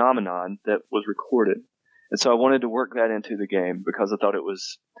phenomenon that was recorded. And so I wanted to work that into the game because I thought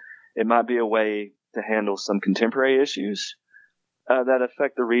it might be a way to handle some contemporary issues that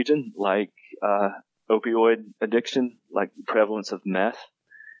affect the region, like opioid addiction, like the prevalence of meth,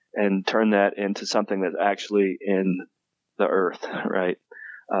 and turn that into something that's actually in the earth, right?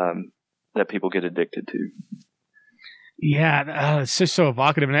 That people get addicted to. Yeah, it's just so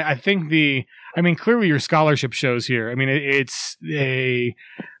evocative. And I think clearly your scholarship shows here. I mean, it's I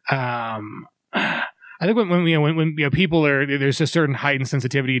think when people there's a certain heightened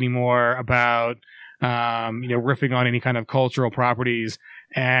sensitivity anymore about riffing on any kind of cultural properties,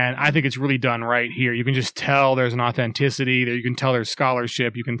 and I think it's really done right here. You can just tell there's an authenticity there. You can tell there's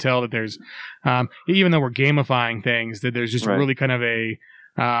scholarship. You can tell that there's even though we're gamifying things, that there's just really kind of a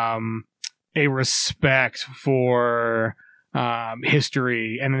respect for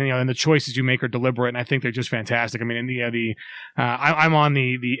history, and then and the choices you make are deliberate, and I think they're just fantastic. I mean, I'm on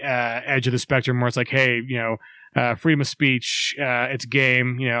the edge of the spectrum where it's like, hey, freedom of speech, it's a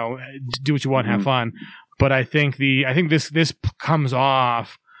game, do what you want, have fun. But I think this comes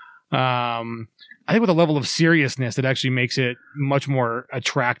off, I think with a level of seriousness that actually makes it much more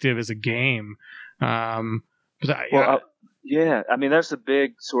attractive as a game. Yeah, I mean, that's a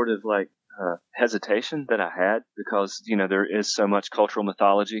big sort of like hesitation that I had because, there is so much cultural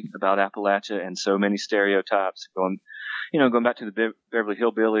mythology about Appalachia and so many stereotypes going back to the Beverly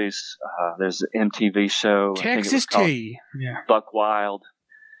Hillbillies. There's an MTV show, Texas Tea, Buck Wild,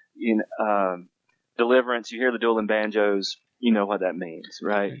 Deliverance. You hear the dueling banjos, you know what that means,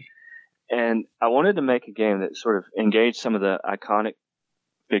 right? And I wanted to make a game that sort of engaged some of the iconic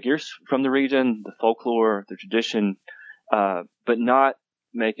figures from the region, the folklore, the tradition, but not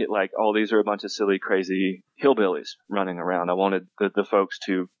make it like, oh, these are a bunch of silly, crazy hillbillies running around. I wanted the folks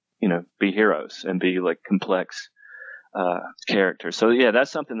to, be heroes and be like complex characters. So yeah,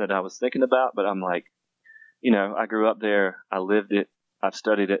 that's something that I was thinking about, but I'm like, I grew up there, I lived it, I've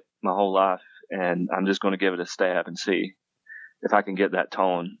studied it my whole life, and I'm just going to give it a stab and see if I can get that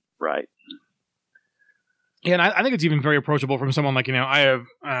tone right. Yeah, and I think it's even very approachable from someone like,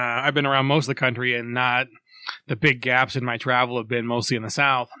 I've been around most of the country, and not the big gaps in my travel have been mostly in the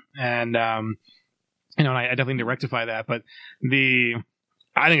South. And and I definitely need to rectify that. But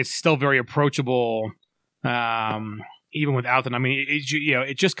I think it's still very approachable, even without them. I mean,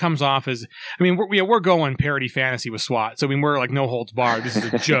 it just comes off as, I mean, we're going parody fantasy with SWAT. So I mean, we're like no holds barred. This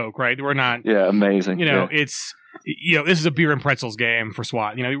is a joke, right? We're not. Yeah, amazing. It's. This is a beer and pretzels game for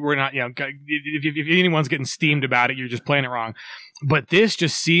SWAT. We're not, if anyone's getting steamed about it, you're just playing it wrong. But this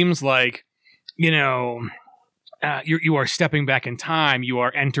just seems like, you are stepping back in time. You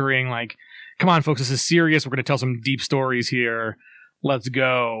are entering like, come on, folks, this is serious. We're going to tell some deep stories here. Let's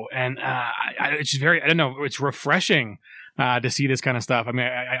go. And it's just very, I don't know, it's refreshing to see this kind of stuff. I mean,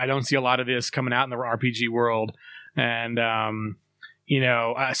 I don't see a lot of this coming out in the RPG world. And,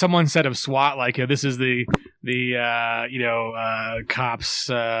 someone said of SWAT, like, this is the cops,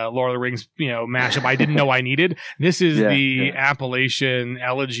 Lord of the Rings, mashup I didn't know I needed. This is the Appalachian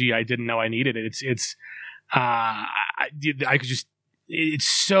elegy I didn't know I needed. I could just, it's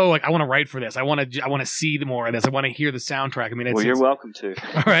so like, I want to write for this. I want to see more of this. I want to hear the soundtrack. I mean, you're welcome to.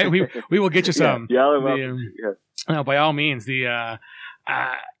 All right. We will get you some. Y'all are welcome. No, by all means, and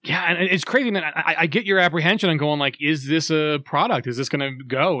it's crazy, man. I get your apprehension on going like, is this a product? Is this going to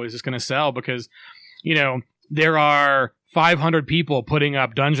go? Is this going to sell? Because, there are 500 people putting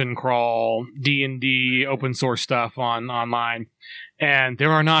up dungeon crawl, D&D, open source stuff online. And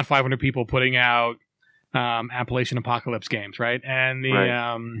there are not 500 people putting out Appalachian Apocalypse games, right? And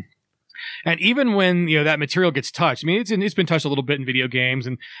and even when that material gets touched, I mean, it's been touched a little bit in video games,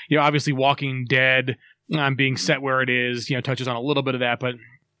 and obviously Walking Dead being set where it is, touches on a little bit of that, but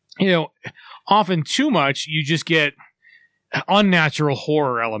often too much, you just get unnatural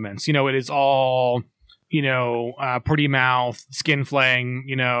horror elements. It is all pretty mouth, skin flaying,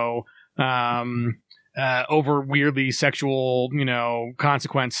 over weirdly sexual,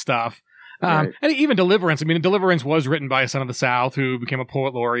 consequence stuff. And even Deliverance. I mean, Deliverance was written by a son of the South who became a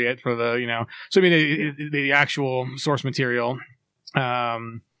poet laureate for the, so I mean, the actual source material.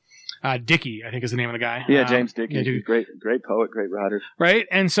 Dickey, I think is the name of the guy. Yeah, James Dickey. Great poet, great writer. Right.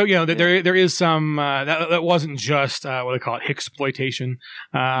 And so, there is some, that wasn't just, what they call it, Hicksploitation.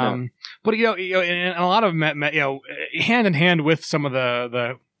 No. But, and a lot of them, hand in hand with some of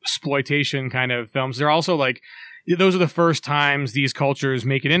the exploitation kind of films, they're also like, those are the first times these cultures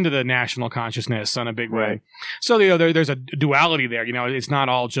make it into the national consciousness on a big way. So, there's a duality there. It's not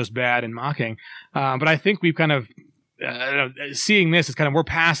all just bad and mocking. But I think we've kind of, seeing this is kind of, we're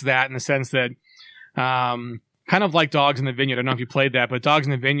past that in the sense that, kind of like Dogs in the Vineyard. I don't know if you played that, but Dogs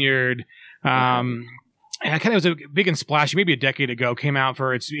in the Vineyard, and I kind of was a big and splashy, maybe a decade ago, came out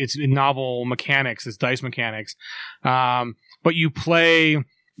for its novel mechanics, its dice mechanics. But you play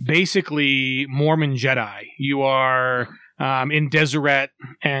basically Mormon Jedi. You are in Deseret,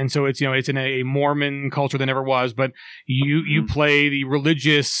 and so it's in a Mormon culture that never was, but you play the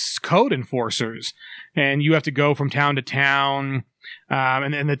religious code enforcers, and you have to go from town to town,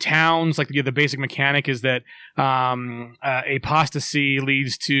 and the towns, like the basic mechanic is that apostasy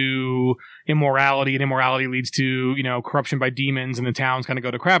leads to immorality, and immorality leads to corruption by demons, and the towns kind of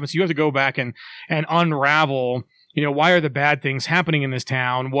go to crap, and so you have to go back and unravel. Why are the bad things happening in this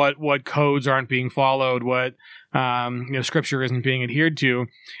town? What codes aren't being followed? What scripture isn't being adhered to?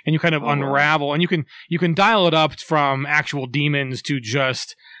 And you kind of unravel, and you can dial it up from actual demons to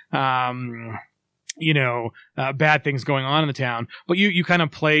just bad things going on in the town. But you kind of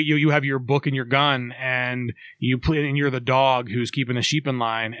play. You have your book and your gun, and you play, and you're the dog who's keeping the sheep in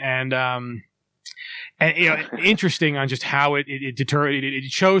line. And interesting on just how it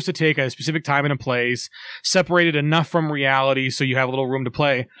chose to take a specific time and a place, separated enough from reality so you have a little room to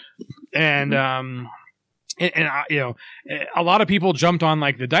play, and a lot of people jumped on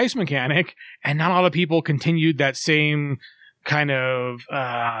like the dice mechanic, and not a lot of people continued that same kind of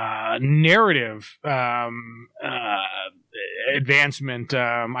narrative advancement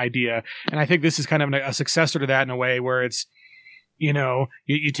idea, and I think this is kind of a successor to that in a way where it's. You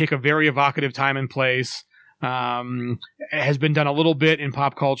take a very evocative time and place. It has been done a little bit in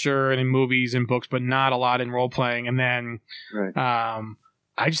pop culture and in movies and books, but not a lot in role playing. And then,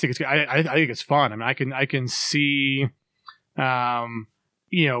 I just think I think it's fun. I mean, I can see, building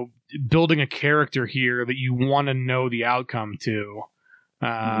a character here that you want to know the outcome to.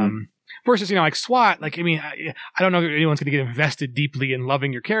 Versus, like SWAT, like, I mean, I don't know if anyone's going to get invested deeply in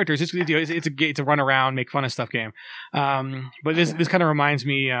loving your characters. It's a run around, make fun of stuff game. But this kind of reminds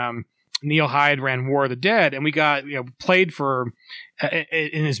me, Neil Hyde ran War of the Dead, and we got, played for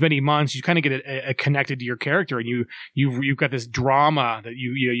in as many months. You kind of get connected to your character, and you've got this drama that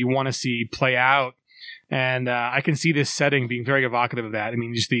you want to see play out. And I can see this setting being very evocative of that. I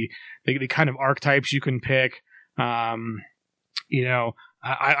mean, just the kind of archetypes you can pick.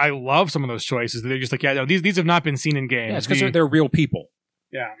 I love some of those choices. They're just like, yeah, no, these have not been seen in games. Yeah, it's because they're real people.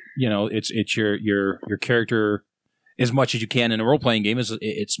 Yeah, it's your character as much as you can in a role playing game.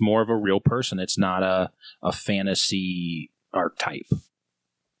 It's more of a real person. It's not a fantasy archetype.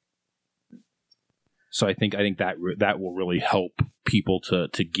 So I think that will really help people to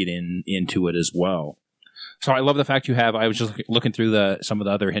get into it as well. So I love the fact you have. I was just looking through some of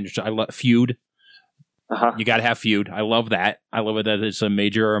the other hindrances. I love feud. Uh-huh. You got to have feud. I love that. I love it that it's a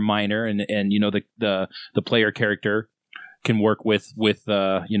major or a minor, and the player character can work with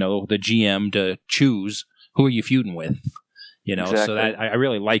the GM to choose who are you feuding with. Exactly. So that I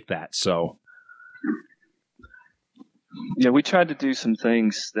really like that. So. Yeah, we tried to do some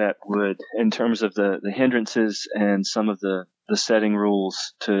things that would, in terms of the hindrances and some of the setting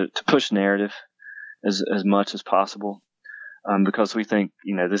rules, to push narrative as much as possible, because we think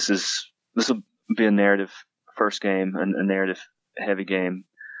this will be a narrative first game, a narrative heavy game,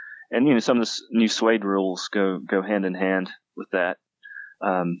 and some of the new Suede rules go hand in hand with that,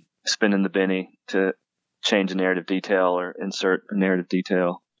 spinning the Benny to change a narrative detail or insert a narrative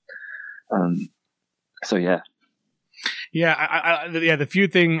detail. So yeah. Yeah, the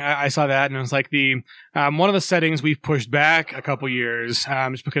feud thing, I saw that, and it was like one of the settings we've pushed back a couple years,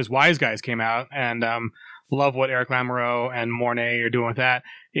 just because Wise Guys came out, and love what Eric Lamoureux and Mornay are doing with that,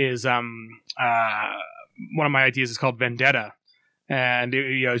 is one of my ideas is called Vendetta, and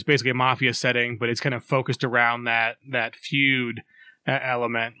it's basically a mafia setting, but it's kind of focused around that feud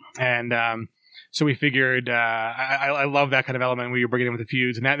element, and so we figured I love that kind of element where you're bringing in with the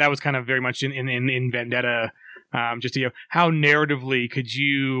feuds, and that was kind of very much in Vendetta. Just how narratively could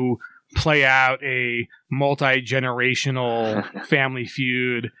you play out a multi-generational family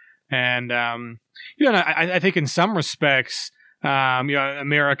feud? And I think in some respects,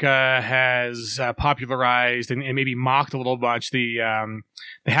 America has popularized and maybe mocked a little much the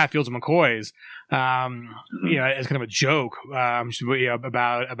Hatfields and McCoys. As kind of a joke,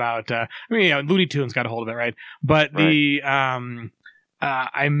 about Looney Tunes got a hold of it, right? But right.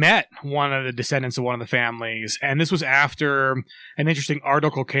 I met one of the descendants of one of the families, and this was after an interesting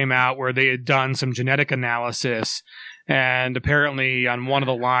article came out where they had done some genetic analysis, and apparently on one of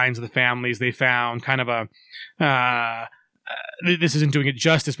the lines of the families they found kind of this isn't doing it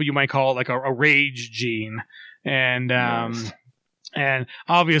justice, but you might call it like a rage gene, and yes. And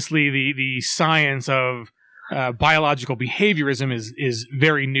obviously the science of biological behaviorism is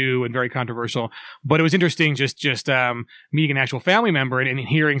very new and very controversial, but it was interesting just meeting an actual family member and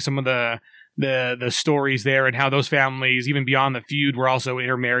hearing some of the stories there and how those families, even beyond the feud, were also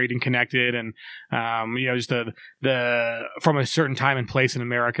intermarried and connected, and just the from a certain time and place in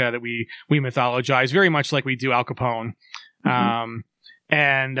America that we mythologize very much like we do Al Capone. Mm-hmm.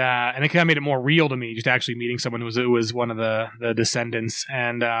 And it kind of made it more real to me, just actually meeting someone who was one of the descendants,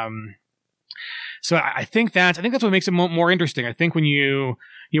 and so I think that's what makes it more interesting. I think when you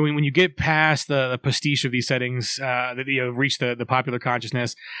get past the pastiche of these settings, that reach the popular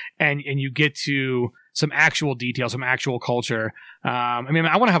consciousness, and you get to some actual detail, some actual culture. I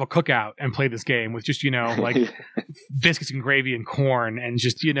want to have a cookout and play this game with just like biscuits and gravy and corn and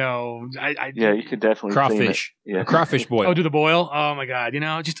just you could definitely crawfish, crawfish boil. Oh, do the boil? Oh my god,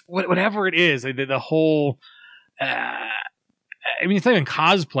 just whatever it is, the whole. It's not even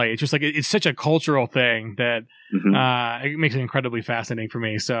cosplay. It's just like it's such a cultural thing that it makes it incredibly fascinating for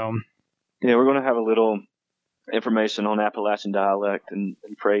me. So, yeah, we're going to have a little information on Appalachian dialect and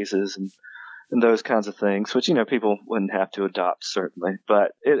phrases and those kinds of things, which people wouldn't have to adopt certainly,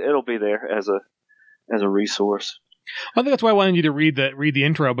 but it'll be there as a resource. I think that's why I wanted you to read the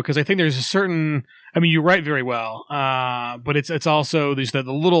intro, because I think there's a certain. You write very well, but it's also there's the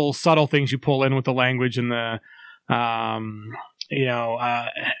little subtle things you pull in with the language and the.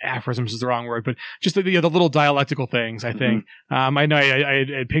 Aphorisms is the wrong word, but just the little dialectical things, I think. I know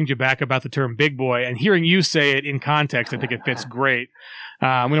I pinged you back about the term big boy, and hearing you say it in context, I think it fits great. When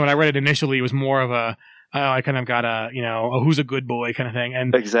I read it initially, it was more of I kind of got a who's a good boy kind of thing.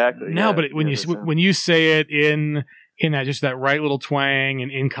 And exactly. No, but when you say it in that, just that right little twang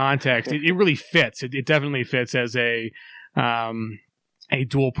and in context, it really fits. It definitely fits as a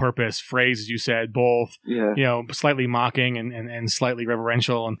dual purpose phrase, as you said, both, slightly mocking and slightly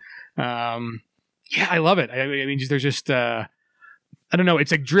reverential. And, I love it. There's just, I don't know.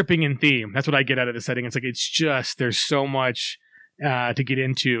 It's like dripping in theme. That's what I get out of the setting. It's like, there's so much, to get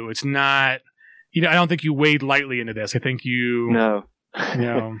into. It's not, I don't think you wade lightly into this. I think no.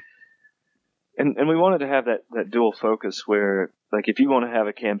 And we wanted to have that dual focus where, like, if you want to have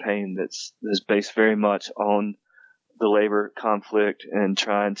a campaign that's based very much on the labor conflict and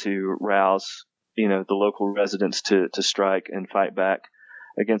trying to rouse, the local residents to strike and fight back,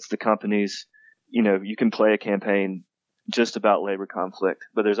 against the companies. You can play a campaign just about labor conflict,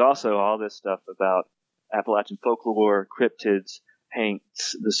 but there's also all this stuff about Appalachian folklore, cryptids,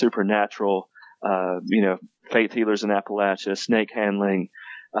 haints, the supernatural, faith healers in Appalachia, snake handling.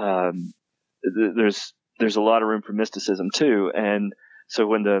 There's a lot of room for mysticism too. And so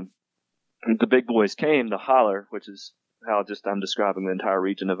when the big boys came, the holler, which is how I'm describing the entire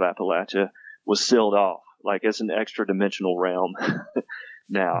region of Appalachia, was sealed off. Like it's an extra dimensional realm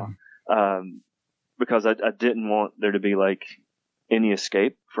now. Because I didn't want there to be like any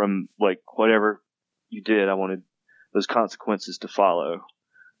escape from like whatever you did. I wanted those consequences to follow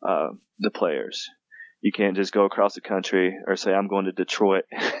the players. You can't just go across the country or say, I'm going to Detroit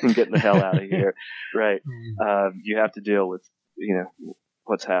and getting the hell out of here. Right. You have to deal with,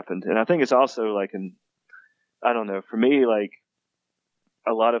 what's happened. And I think it's also like I don't know, for me, like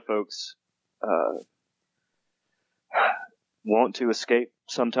a lot of folks want to escape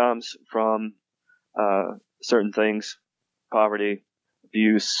sometimes from certain things, poverty,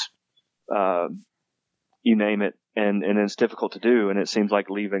 abuse, you name it, and it's difficult to do, and it seems like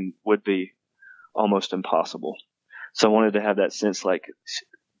leaving would be almost impossible. So I wanted to have that sense like,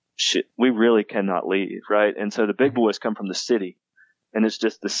 shit, we really cannot leave, right? And so the big boys come from the city, and it's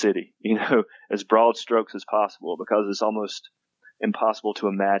just the city, as broad strokes as possible, because it's almost impossible to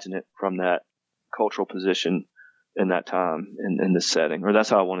imagine it from that cultural position in that time, in this setting, or that's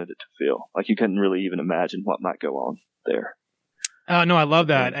how I wanted it to feel. Like you couldn't really even imagine what might go on there. No, I love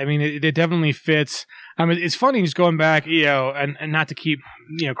that. I mean, it definitely fits. I mean, it's funny just going back, and not to keep,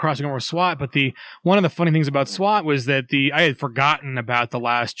 crossing over SWAT, but one of the funny things about SWAT was that I had forgotten about the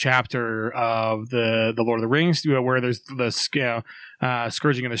last chapter of the Lord of the Rings, where there's the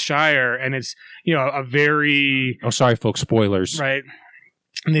Scourging of the Shire, and it's, a very... Oh, sorry, folks, spoilers. Right.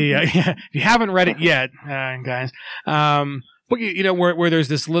 If you haven't read it yet, guys, but where there's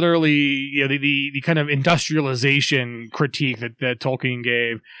this literally, the kind of industrialization critique that Tolkien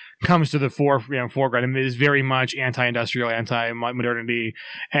gave comes to the foreground, and it is very much anti-industrial, anti-modernity,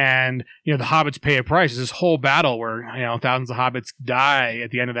 and the hobbits pay a price. There's this whole battle where thousands of hobbits die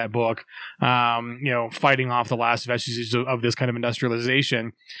at the end of that book, fighting off the last vestiges of this kind of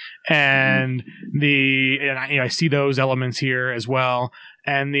industrialization, and I see those elements here as well.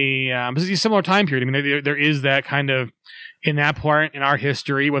 And this is a similar time period. I mean, there is that kind of, in that part in our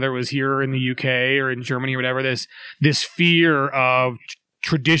history, whether it was here in the UK or in Germany or whatever, this fear of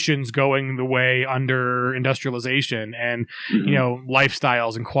traditions going the way under industrialization, and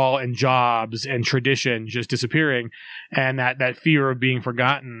lifestyles and jobs and tradition just disappearing, and that fear of being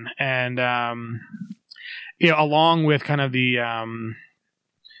forgotten, and along with kind of the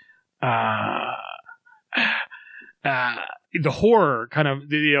horror kind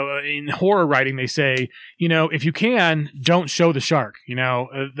of, in horror writing, they say, if you can, don't show the shark.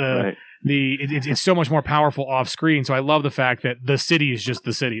 Right. It's so much more powerful off screen. So I love the fact that the city is just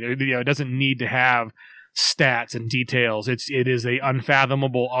the city. It doesn't need to have stats and details. It is a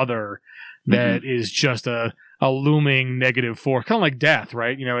unfathomable other that is just a looming negative force, kind of like death,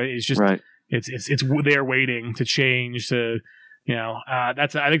 right? It's just right. It's there waiting to change. I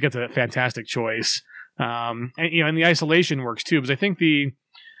think that's a fantastic choice. And the isolation works too, because I think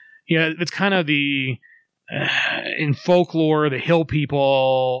it's kind of in folklore, the hill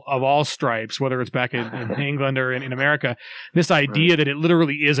people of all stripes, whether it's back in England or in America, this idea that it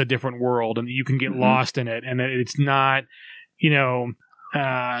literally is a different world and that you can get lost in it, and that it's not,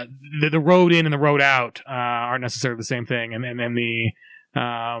 the road in and the road out aren't necessarily the same thing, and then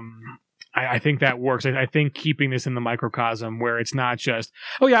I think that works. I think keeping this in the microcosm where it's not just,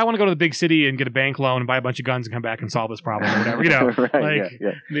 oh yeah, I want to go to the big city and get a bank loan and buy a bunch of guns and come back and solve this problem or whatever, right,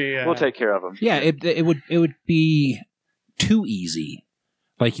 we'll take care of them. Yeah, it would be too easy,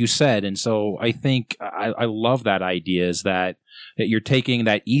 like you said. And so I think I love that idea, is that you're taking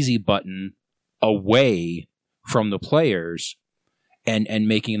that easy button away from the players and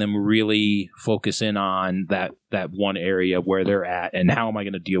making them really focus in on that one area where they're at, and how am I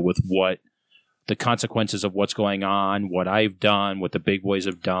going to deal with what the consequences of what's going on, what I've done, what the big boys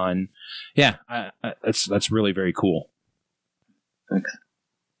have done. Yeah, that's really very cool. Thanks.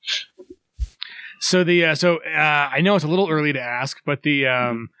 So I know it's a little early to ask, but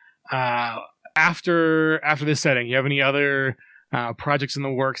after this setting, you have any other projects in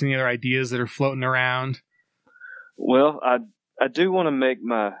the works, any other ideas that are floating around? Well, I do want to make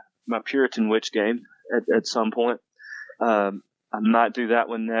my Puritan Witch game at some point. I might do that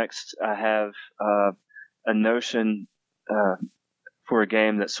one next. I have a notion for a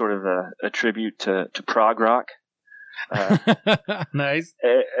game that's sort of a tribute to prog rock. Nice.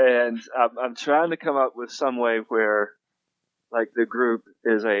 And I'm trying to come up with some way where like the group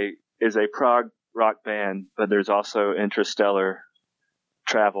is a prog rock band, but there's also interstellar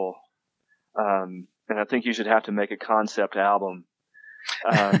travel. And I think you should have to make a concept album.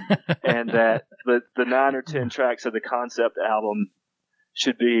 And that the 9 or 10 tracks of the concept album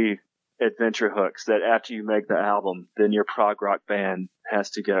should be adventure hooks that after you make the album, then your prog rock band has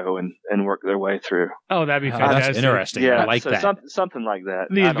to go and work their way through. Oh, that'd be fantastic. That's interesting. Yeah, I like so that. Something like that.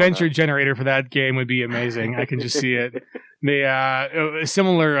 The adventure generator for that game would be amazing. I can just see it. The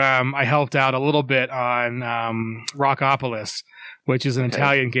similar, I helped out a little bit on Rockopolis, which is an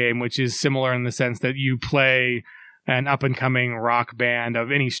Italian game, which is similar in the sense that you play an up-and-coming rock band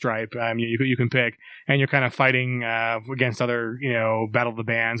of any stripe you can pick, and you're kind of fighting against other, battle of the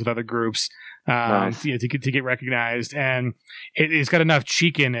bands with other groups nice. to get recognized. And it's got enough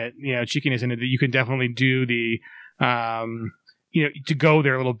cheekiness in it that you can definitely do the to go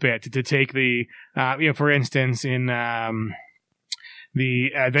there a little bit, to take the for instance, in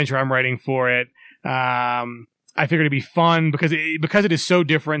the adventure I'm writing for it, I figured it'd be fun because it is so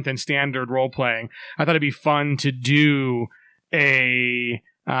different than standard role playing. I thought it'd be fun to do a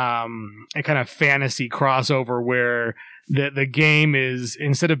kind of fantasy crossover where the game is,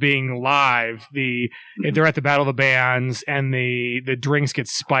 instead of being live, they're at the Battle of the Bands and the drinks get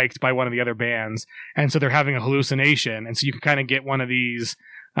spiked by one of the other bands, and so they're having a hallucination, and so you can kind of get one of these.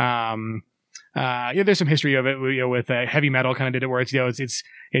 There's some history of it with heavy metal. Kind of did it where it's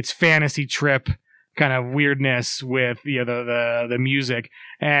fantasy trip kind of weirdness with the music,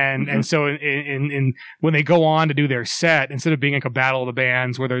 and so in when they go on to do their set, instead of being like a battle of the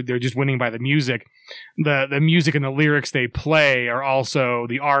bands where they're just winning by the music, the music and the lyrics they play are also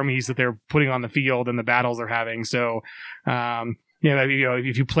the armies that they're putting on the field and the battles they're having. So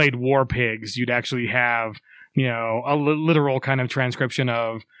if you played War Pigs, you'd actually have a literal kind of transcription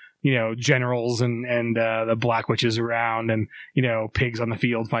of generals and the Black Witches around, and pigs on the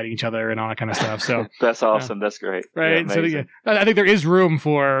field fighting each other and all that kind of stuff. So that's awesome. That's great. Right. Yeah, so I think there is room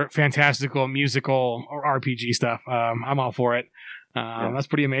for fantastical musical or RPG stuff. I'm all for it. That's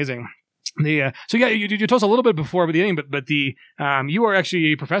pretty amazing. You told us a little bit before the beginning, but you are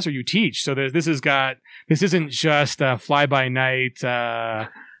actually a professor. You teach. So this isn't just fly by night.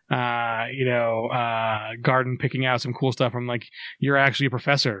 Garden picking out some cool stuff from, like, you're actually a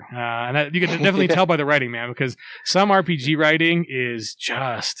professor. And you can definitely tell by the writing, man, because some RPG writing is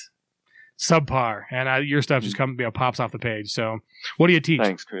just subpar, and your stuff just pops off the page. So what do you teach?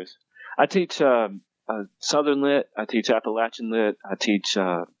 Thanks, Chris. I teach Southern Lit. I teach Appalachian Lit. I teach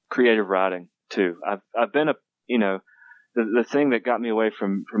creative writing too. I've been the thing that got me away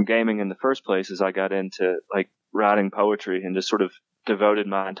from gaming in the first place is I got into like writing poetry and just sort of devoted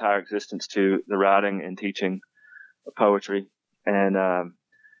my entire existence to the writing and teaching of poetry. And, I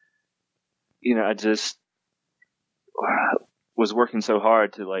just was working so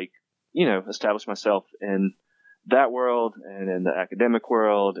hard to establish myself in that world and in the academic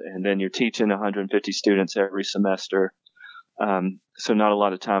world. And then you're teaching 150 students every semester. So not a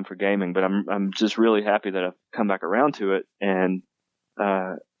lot of time for gaming, but I'm just really happy that I've come back around to it. And,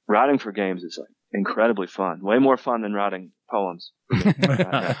 writing for games is like incredibly fun, way more fun than writing poems.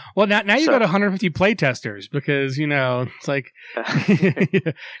 Well, now you've got 150 playtesters because it's like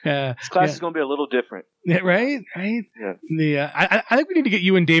this class is going to be a little different, right? Yeah. I think we need to get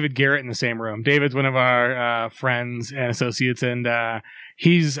you and David Garrett in the same room. David's one of our friends and associates, and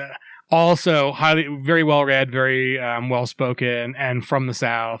he's also very well read, very well spoken, and from the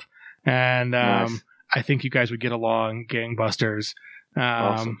South. And nice. I think you guys would get along gangbusters.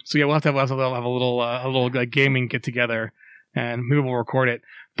 Awesome. So yeah, we'll have to have a little like gaming get together, and maybe we'll record it.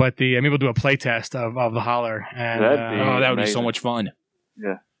 But maybe we'll do a play test of the Holler. And that would be so much fun.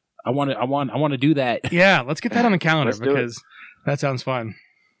 Yeah, I want to do that. Yeah, let's get that on the calendar because that sounds fun.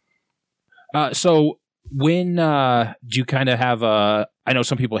 So when do you kind of have a? I know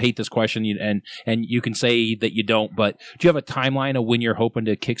some people hate this question, and you can say that you don't, but do you have a timeline of when you're hoping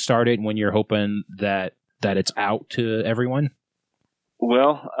to kickstart it and when you're hoping that it's out to everyone?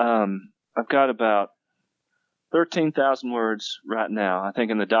 Well, I've got about 13,000 words right now. I think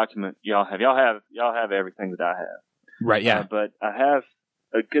in the document y'all have everything that I have. Right. Yeah. But I have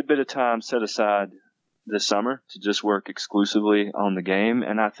a good bit of time set aside this summer to just work exclusively on the game,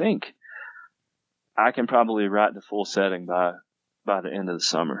 and I think I can probably write the full setting by the end of the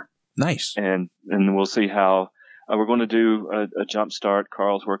summer. Nice. And we'll see how we're going to do a jump start.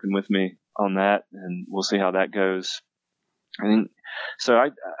 Carl's working with me on that, and we'll see how that goes. So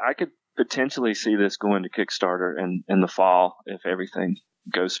I could potentially see this going to Kickstarter in the fall if everything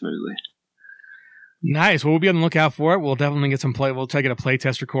goes smoothly. Nice. Well, we'll be on the lookout for it. We'll definitely get some play. We'll try to get a play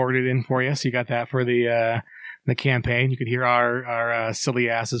test recorded in for you. So you got that for the the campaign. You could hear our silly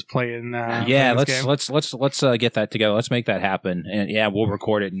asses playing. Let's get that together. Let's make that happen, and we'll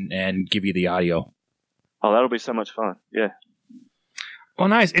record it and give you the audio. Oh, that'll be so much fun. Yeah. Well,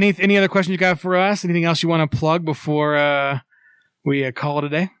 nice. Any other questions you got for us? Anything else you want to plug before we call it a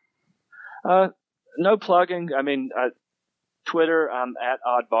day? No plugging. I mean, Twitter, I'm at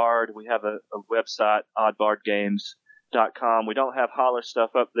Oddbard. We have a website, oddbardgames.com. We don't have Holler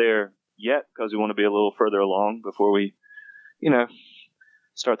stuff up there yet because we want to be a little further along before we,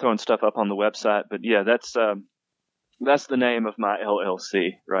 start throwing stuff up on the website. But yeah, that's the name of my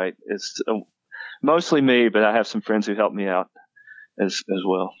LLC, right? It's mostly me, but I have some friends who help me out as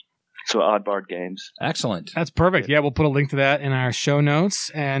well. So Oddbard Games. Excellent. That's perfect. Yeah, we'll put a link to that in our show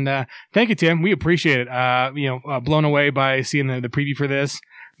notes. And thank you, Tim. We appreciate it. Blown away by seeing the preview for this.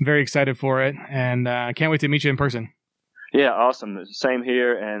 I'm very excited for it, and can't wait to meet you in person. Yeah, awesome. Same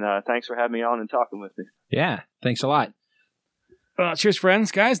here, and thanks for having me on and talking with me. Yeah, thanks a lot. Cheers,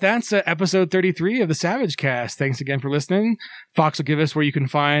 friends. Guys, that's episode 33 of the Savage Cast. Thanks again for listening. Fox will give us where you can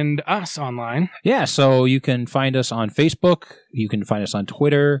find us online. Yeah, so you can find us on Facebook. You can find us on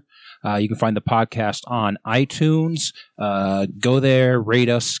Twitter. You can find the podcast on iTunes. Go there, rate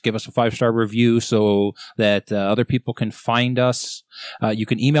us, give us a 5-star review so that other people can find us. You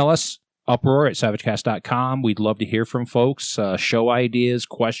can email us, uproar@savagecast.com. We'd love to hear from folks, show ideas,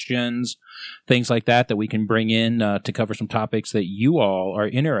 questions, things like that we can bring in to cover some topics that you all are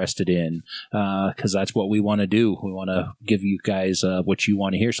interested in, because that's what we want to do. We want to give you guys what you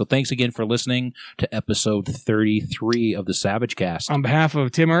want to hear. So thanks again for listening to episode 33 of the Savage Cast. On behalf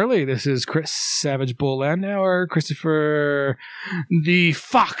of Tim Early, this is Chris Savage Bull Landauer, Christopher the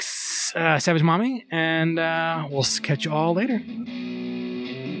Fox Savage Mommy, and we'll catch you all later.